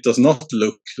maybe it does not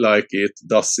look like it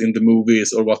does in the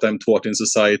movies or what I'm taught in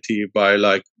society by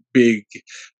like big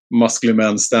muscular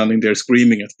men standing there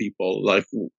screaming at people. Like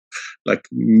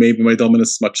maybe my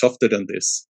dominance is much softer than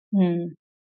this. Mm.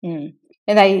 Mm.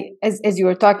 And as you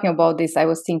were talking about this, I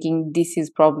was thinking this is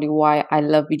probably why I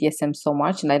love BDSM so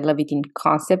much, and I love it in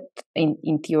concept, in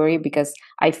theory, because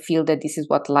I feel that this is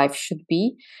what life should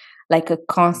be. like a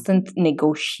constant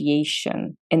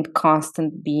negotiation and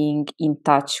constant being in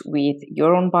touch with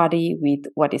your own body, with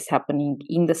what is happening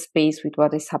in the space, with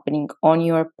what is happening on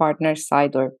your partner's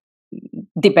side, or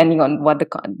depending on what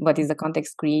is the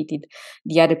context created,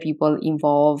 the other people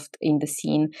involved in the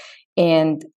scene.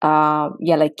 And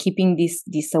like keeping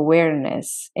this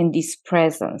awareness and this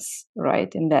presence,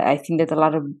 right? And I think that a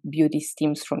lot of beauty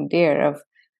stems from there, of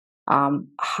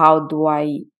how do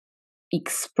I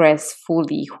express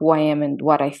fully who I am and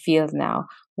what I feel now,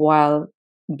 while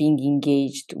being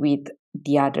engaged with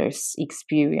the other's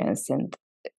experience, and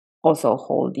also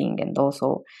holding, and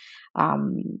also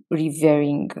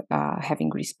revering, having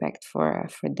respect for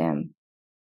them.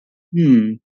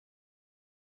 Hmm.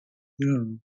 Yeah.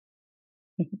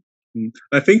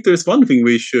 I think there's one thing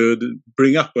we should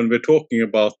bring up when we're talking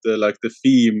about the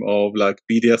theme of like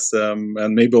BDSM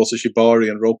and maybe also shibari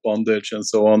and rope bondage and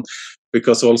so on,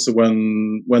 because also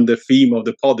when the theme of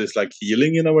the pod is like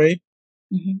healing in a way,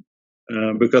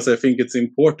 because I think it's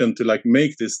important to like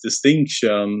make this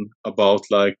distinction about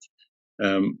like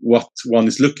what one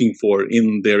is looking for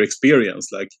in their experience.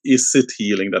 Like, is it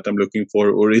healing that I'm looking for,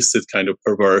 or is it kind of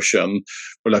perversion,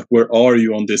 or like where are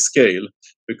you on this scale?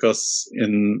 Because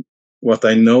in what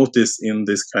I notice in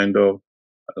this kind of,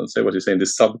 I don't say what you say, in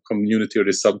this sub community or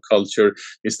this subculture,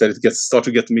 is that it start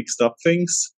to get mixed up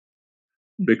things.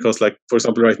 Because like, for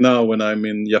example, right now when I'm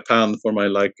in Japan for my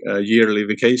like yearly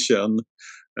vacation,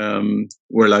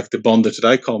 where like the bondage that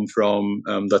I come from,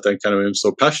 that I kind of am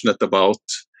so passionate about,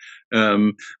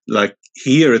 like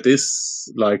here it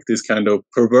is like this kind of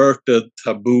perverted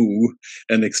taboo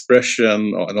and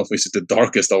expression. I don't know if it's the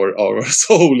darkest of our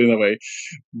soul in a way,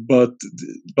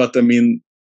 but I mean,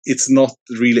 it's not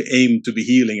really aimed to be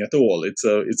healing at all. It's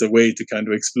a way to kind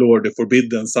of explore the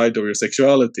forbidden side of your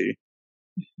sexuality,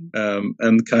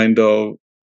 and kind of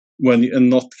and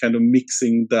not kind of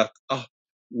mixing that up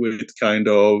with kind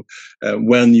of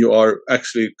when you are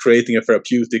actually creating a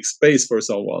therapeutic space for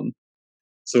someone.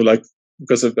 So like,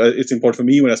 because it's important for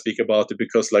me when I speak about it,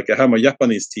 because like I have my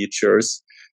Japanese teachers,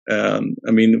 and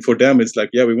I mean, for them it's like,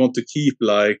 yeah, we want to keep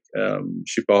like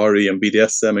shibari and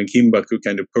BDSM and kimbaku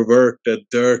kind of perverted,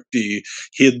 dirty,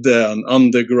 hidden,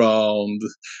 underground,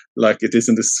 like it is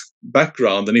in this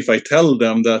background. And if I tell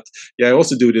them that, yeah, I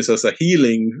also do this as a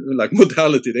healing like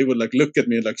modality, they would like look at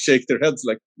me and like shake their heads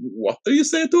like, what are you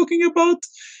talking about?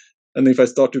 And if I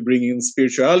start to bring in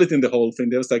spirituality in the whole thing,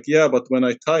 they was like, yeah, but when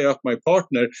I tie up my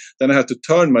partner, then I have to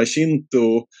turn my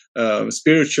Shinto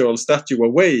spiritual statue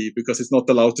away because it's not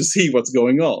allowed to see what's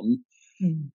going on.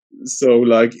 So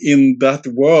like in that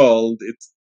world,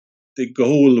 the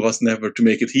goal was never to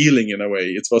make it healing in a way.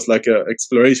 It was like an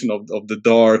exploration of the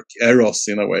dark eros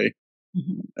in a way.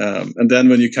 And then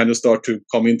when you kind of start to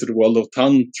come into the world of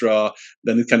Tantra,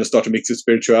 then it kind of starts to mix with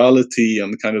spirituality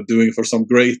and kind of doing for some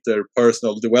greater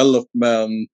personal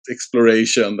development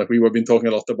exploration that we have been talking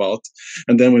a lot about.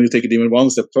 And then when you take it even one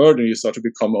step further, you start to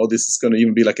become, oh, this is going to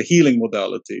even be like a healing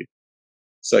modality.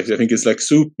 So actually, I think it's like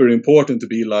super important to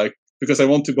be like, because I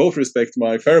want to both respect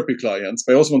my therapy clients,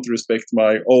 but I also want to respect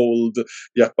my old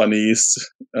Japanese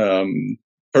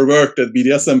perverted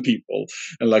BDSM people,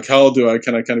 and like how do I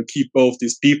kind of keep both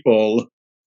these people,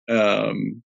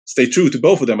 stay true to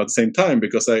both of them at the same time,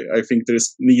 because I think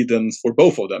there's need for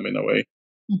both of them in a way.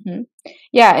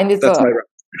 Yeah, and it's that's my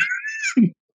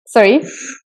rant. Sorry.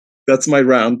 That's my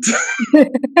rant.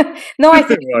 No, I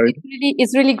think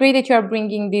it's really great that you are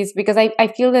bringing this, because I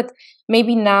feel that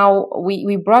maybe now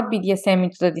we brought BDSM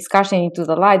into the discussion, into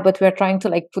the light, but we're trying to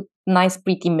like put nice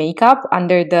pretty makeup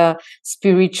under the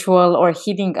spiritual or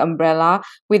healing umbrella,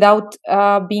 without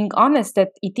being honest that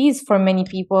it is for many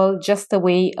people just a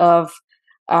way of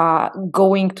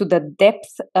going to the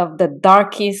depth of the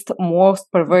darkest,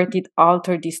 most perverted,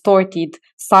 altered, distorted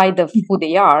side of who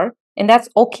they are. And that's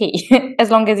okay, as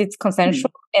long as it's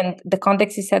consensual and the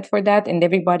context is set for that, and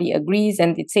everybody agrees,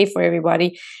 and it's safe for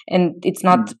everybody, and it's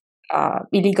not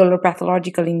illegal or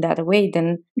pathological in that way,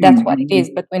 then that's what it is.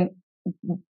 But when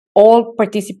all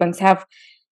participants have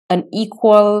an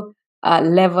equal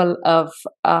level of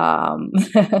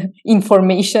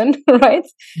information, right,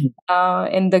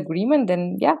 and agreement,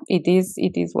 then yeah, it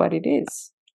is what it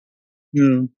is.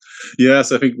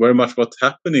 Yes, I think very much what's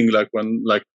happening, like when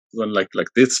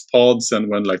this pods, and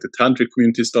when like the tantric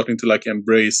community is starting to like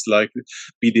embrace like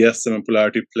BDSM and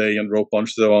polarity play and rope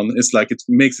punch and so on, it's like it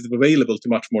makes it available to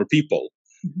much more people.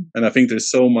 And I think there's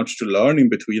so much to learn in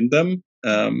between them.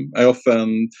 I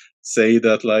often say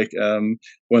that like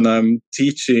when I'm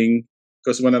teaching,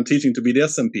 because when I'm teaching to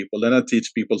BDSM people, then I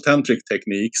teach people tantric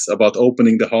techniques about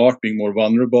opening the heart, being more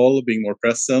vulnerable, being more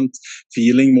present,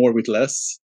 feeling more with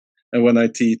less. And when I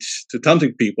teach to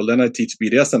tantric people, then I teach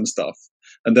BDSM stuff.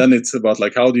 And then it's about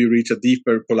like, how do you reach a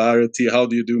deeper polarity? How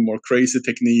do you do more crazy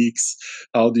techniques?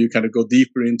 How do you kind of go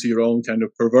deeper into your own kind of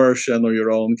perversion or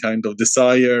your own kind of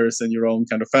desires and your own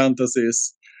kind of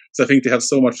fantasies? So I think they have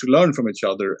so much to learn from each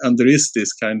other. And there is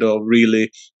this kind of really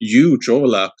huge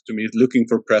overlap to me, looking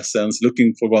for presence,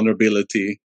 looking for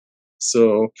vulnerability.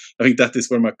 So I think that is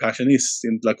where my passion is,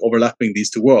 in like overlapping these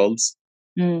two worlds,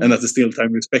 and at the same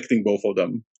time respecting both of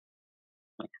them.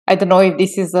 I don't know if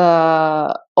this is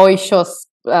a Oisho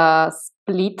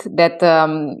split that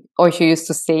Oisho used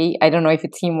to say. I don't know if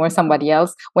it's him or somebody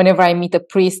else. Whenever I meet a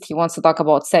priest, he wants to talk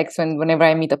about sex, and whenever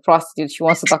I meet a prostitute, she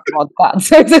wants to talk about God.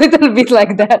 So it's a little bit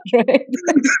like that, right?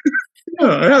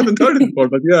 Yeah, I hadn't heard it before,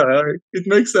 but yeah, it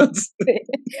makes sense.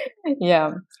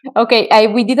 Yeah. Okay.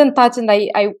 We didn't touch, and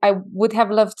I would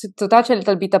have loved to touch a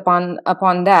little bit upon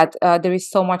that. There is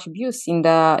so much abuse in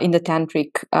the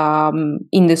tantric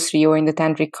industry or in the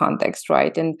tantric context,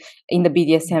 right? And in the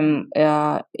BDSM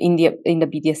in the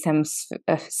BDSM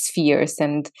spheres,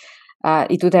 and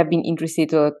it would have been interesting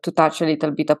to touch a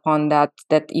little bit upon that.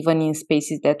 That even in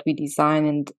spaces that we design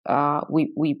and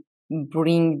we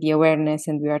bring the awareness,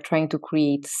 and we are trying to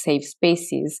create safe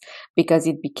spaces because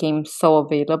it became so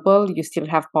available, you still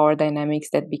have power dynamics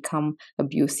that become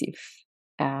abusive.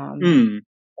 And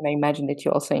I imagine that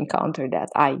you also encountered that.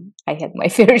 I had my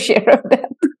fair share of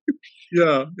that.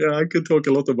 Yeah, I could talk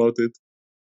a lot about it.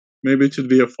 Maybe it should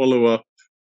be a follow-up.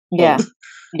 Yeah.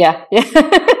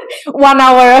 1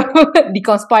 hour of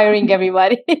deconspiring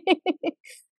everybody.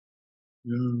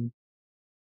 Yeah.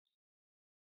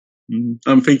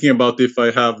 I'm thinking about if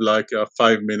I have like a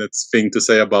 5 minutes thing to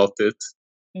say about it.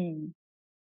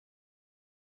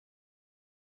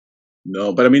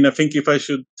 No, but I mean, I think if I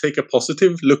should take a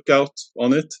positive look out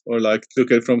on it, or like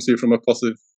look at it from a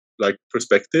positive like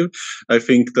perspective, I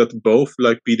think that both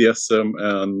like BDSM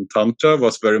and Tantra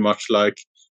was very much like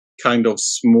kind of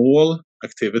small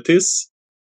activities.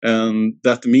 And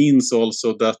that means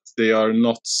also that they are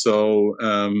not so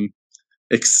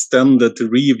extended to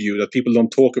review, that people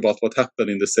don't talk about what happened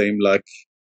in the same to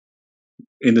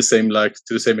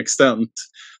the same extent.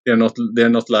 They're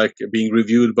not like being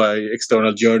reviewed by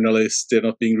external journalists. They're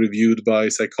not being reviewed by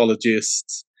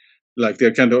psychologists. Like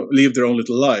they kind of live their own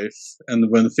little life. And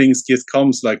when things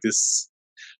comes like this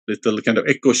little kind of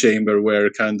echo chamber where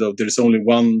kind of there's only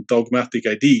one dogmatic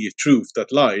idea, truth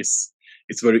that lies,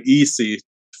 it's very easy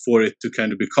for it to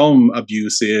kind of become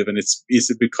abusive, and it's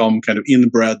easy to become kind of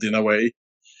inbred in a way.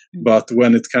 But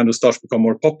when it kind of starts to become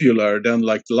more popular, then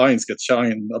like the lines get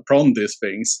shined upon these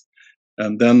things.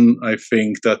 And then I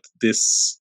think that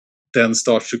this then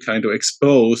starts to kind of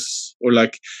expose, or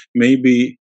like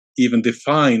maybe even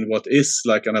define what is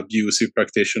like an abusive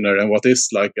practitioner, and what is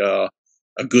like a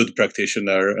good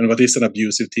practitioner, and what is an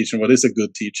abusive teacher, and what is a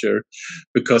good teacher.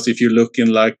 Because if you look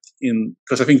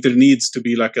because I think there needs to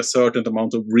be like a certain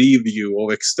amount of review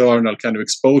of external kind of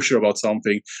exposure about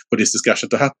something for this discussion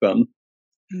to happen.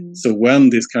 So when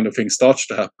this kind of thing starts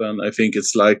to happen, I think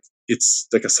it's like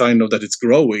a sign of that it's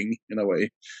growing in a way.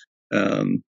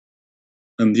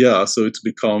 And yeah, so it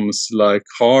becomes like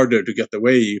harder to get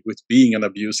away with being an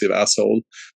abusive asshole,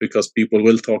 because people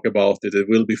will talk about it. There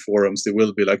will be forums, there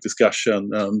will be like discussion,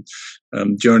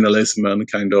 journalism,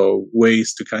 and kind of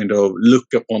ways to kind of look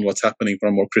upon what's happening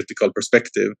from a more critical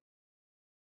perspective.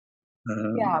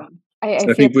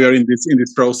 I think we are in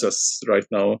this process right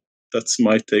now. That's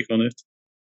my take on it.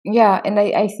 Yeah, and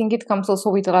I think it comes also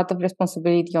with a lot of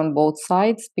responsibility on both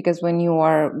sides, because when you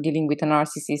are dealing with a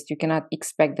narcissist, you cannot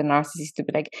expect the narcissist to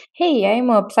be like, hey,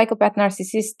 I'm a psychopath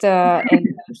narcissist,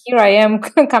 and here I am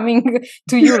coming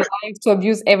to your life to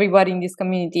abuse everybody in this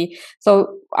community. So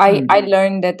I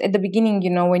learned that at the beginning,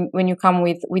 when you come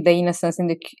with the innocence and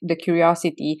the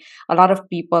curiosity, a lot of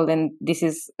people, and this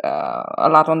is a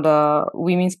lot on the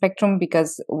women spectrum,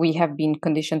 because we have been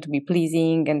conditioned to be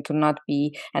pleasing and to not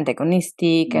be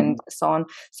antagonistic and so on.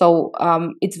 So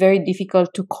it's very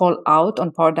difficult to call out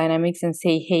on power dynamics and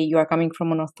say, hey, you are coming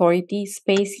from an authority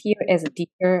space here as a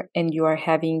teacher, and you are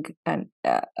having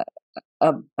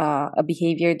a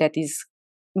behavior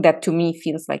that to me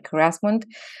feels like harassment.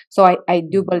 So I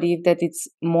do believe that it's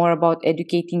more about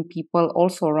educating people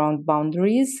also around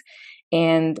boundaries,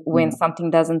 and when something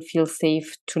doesn't feel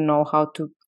safe, to know how to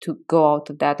go out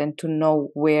of that, and to know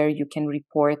where you can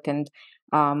report, and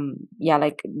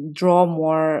like draw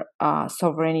more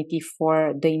sovereignty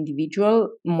for the individual,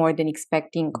 more than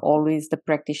expecting always the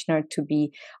practitioner to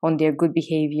be on their good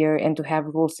behavior and to have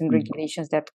rules and regulations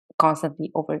that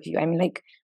constantly overview. I mean, like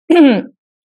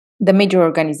the major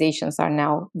organizations are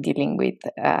now dealing with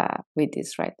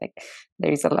this, right? Like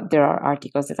there are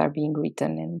articles that are being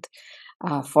written and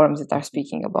forums that are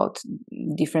speaking about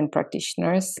different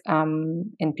practitioners,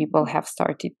 and people have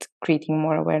started creating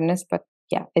more awareness. But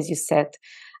yeah, as you said,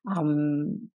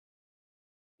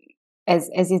 as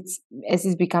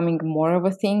it's becoming more of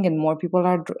a thing and more people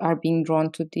are being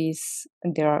drawn to this,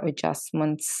 there are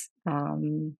adjustments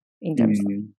in terms of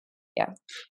Mm. yeah.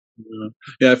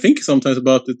 Yeah, I think sometimes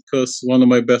about it because one of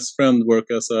my best friends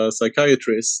work as a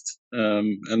psychiatrist,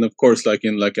 and of course, like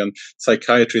in like a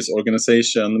psychiatrist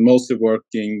organization, mostly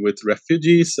working with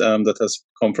refugees that has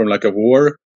come from like a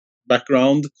war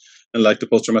background and like the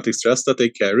post-traumatic stress that they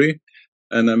carry.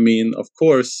 And I mean, of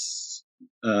course,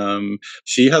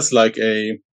 she has like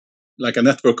a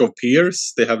network of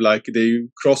peers. They have like they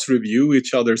cross review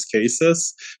each other's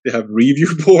cases. They have review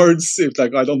boards. It's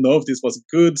like I don't know if this was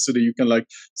good, so that you can like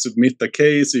submit the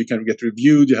case, so you can get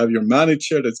reviewed. You have your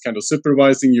manager that's kind of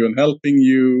supervising you and helping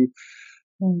you.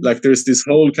 Like there's this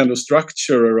whole kind of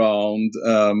structure around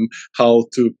how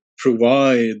to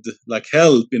provide like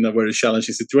help in a very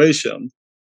challenging situation.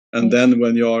 And then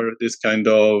when you're this kind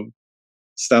of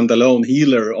standalone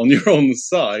healer on your own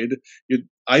side,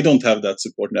 I don't have that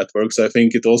support network, so I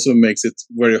think it also makes it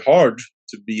very hard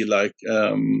to be like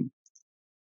to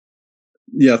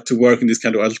work in this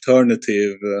kind of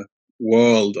alternative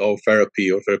world of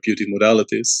therapy or therapeutic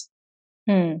modalities.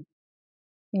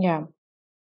 Yeah.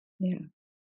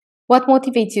 What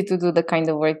motivates you to do the kind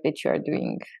of work that you are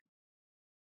doing?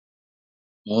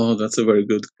 Oh, that's a very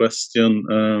good question.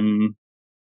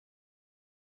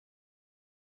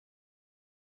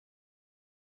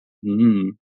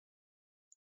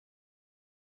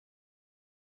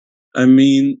 I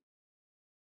mean,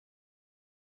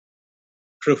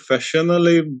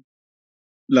 professionally,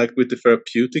 like with the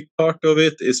therapeutic part of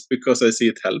it, is because I see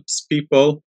it helps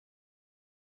people,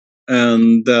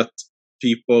 and that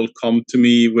people come to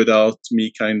me without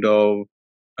me kind of,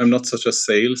 I'm not such a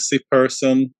salesy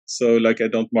person, so like I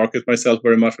don't market myself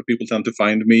very much, but people tend to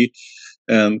find me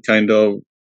and kind of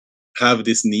have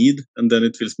this need, and then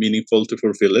it feels meaningful to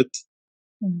fulfill it.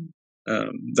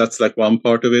 That's like one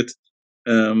part of it.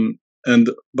 And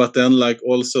but then like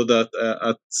also that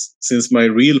since my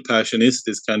real passion is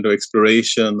this kind of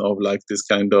exploration of like this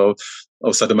kind of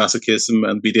sadomasochism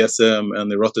and BDSM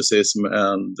and eroticism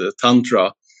and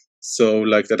tantra, so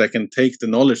like that I can take the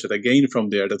knowledge that I gain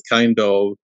from there that kind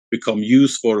of become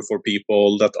useful for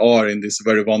people that are in this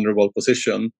very vulnerable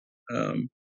position.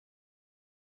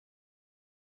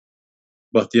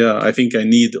 But yeah, I think I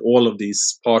need all of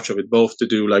these parts of it, both to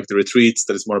do like the retreats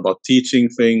that is more about teaching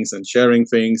things and sharing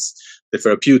things, the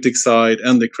therapeutic side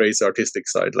and the crazy artistic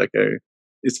side. Like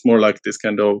it's more like this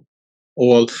kind of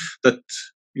all that,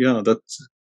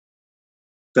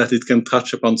 that it can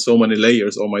touch upon so many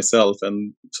layers of myself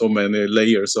and so many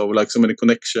layers of like so many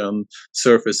connection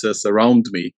surfaces around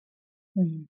me.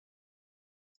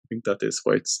 I think that is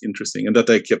why it's interesting, and that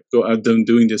I've been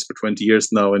doing this for 20 years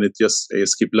now, and I just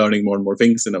keep learning more and more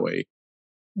things in a way.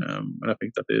 And I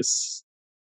think that is,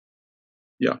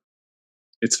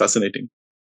 it's fascinating.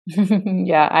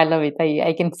 Yeah, I love it.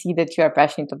 I can see that you are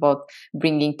passionate about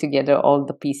bringing together all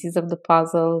the pieces of the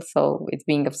puzzle. So it's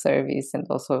being of service and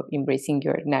also embracing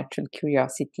your natural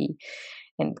curiosity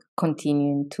and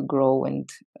continuing to grow and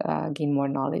gain more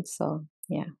knowledge. So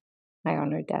yeah, I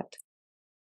honor that.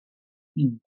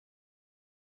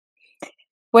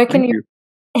 Where can Thank you.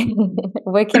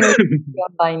 where can we see you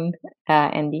online,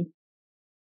 Andy?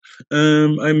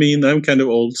 I mean, I'm kind of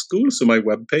old school, so my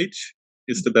webpage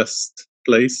is the best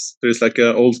place. There's like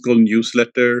an old school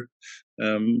newsletter.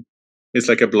 It's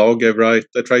like a blog I write.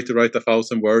 I try to write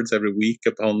 1,000 words every week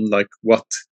upon like what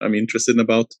I'm interested in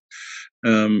about.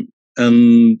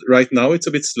 And right now it's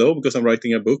a bit slow because I'm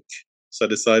writing a book. So I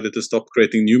decided to stop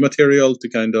creating new material to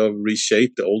kind of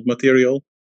reshape the old material.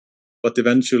 But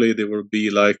eventually there will be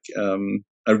like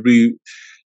a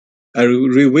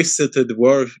revisited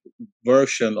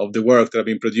version of the work that I've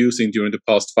been producing during the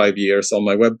past 5 years on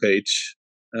my webpage.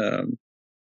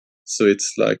 So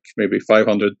it's like maybe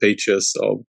 500 pages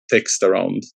of text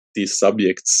around these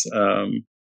subjects. And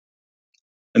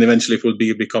eventually it will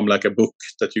become like a book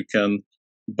that you can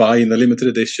buy in a limited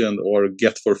edition or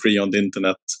get for free on the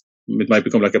internet. It might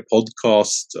become like a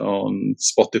podcast on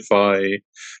Spotify.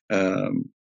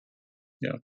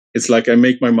 It's like I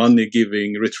make my money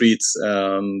giving retreats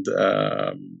and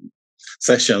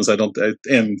sessions. I don't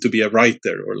aim to be a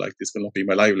writer, or like this will not be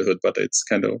my livelihood, but it's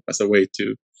kind of as a way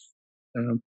to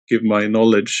give my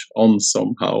knowledge on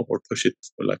somehow, or push it,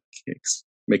 or like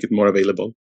make it more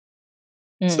available.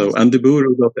 So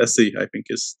andyburu.se I think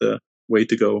is the way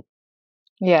to go.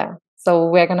 Yeah. So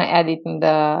we're gonna add it in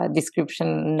the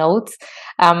description notes.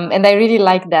 And I really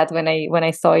like that when I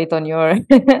saw it on your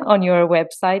on your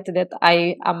website that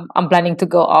I'm planning to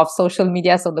go off social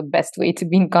media. So the best way to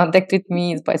be in contact with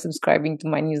me is by subscribing to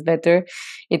my newsletter.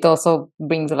 It also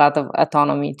brings a lot of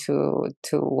autonomy to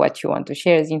what you want to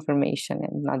share as information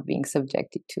and not being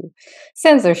subjected to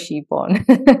censorship on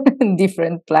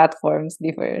different platforms,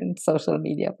 different social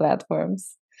media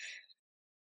platforms.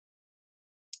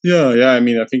 Yeah. I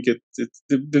mean, I think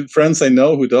the friends I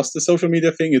know who does the social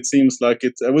media thing, it seems like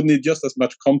I would need just as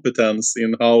much competence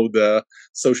in how the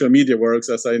social media works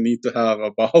as I need to have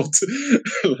about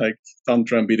like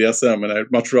Tantra and BDSM. And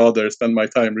I'd much rather spend my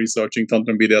time researching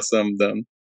Tantra and BDSM than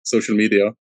social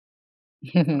media.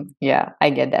 Yeah,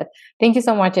 I get that. Thank you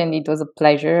so much, and it was a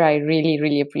pleasure. I really,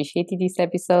 really appreciated this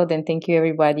episode, and thank you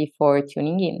everybody for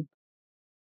tuning in.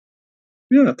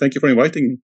 Yeah, thank you for inviting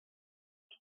me.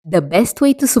 The best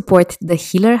way to support the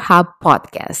Healer Hub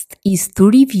podcast is to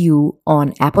review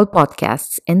on Apple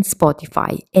Podcasts and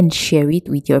Spotify and share it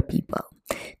with your people.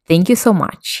 Thank you so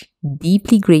much.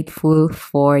 Deeply grateful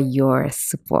for your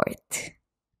support.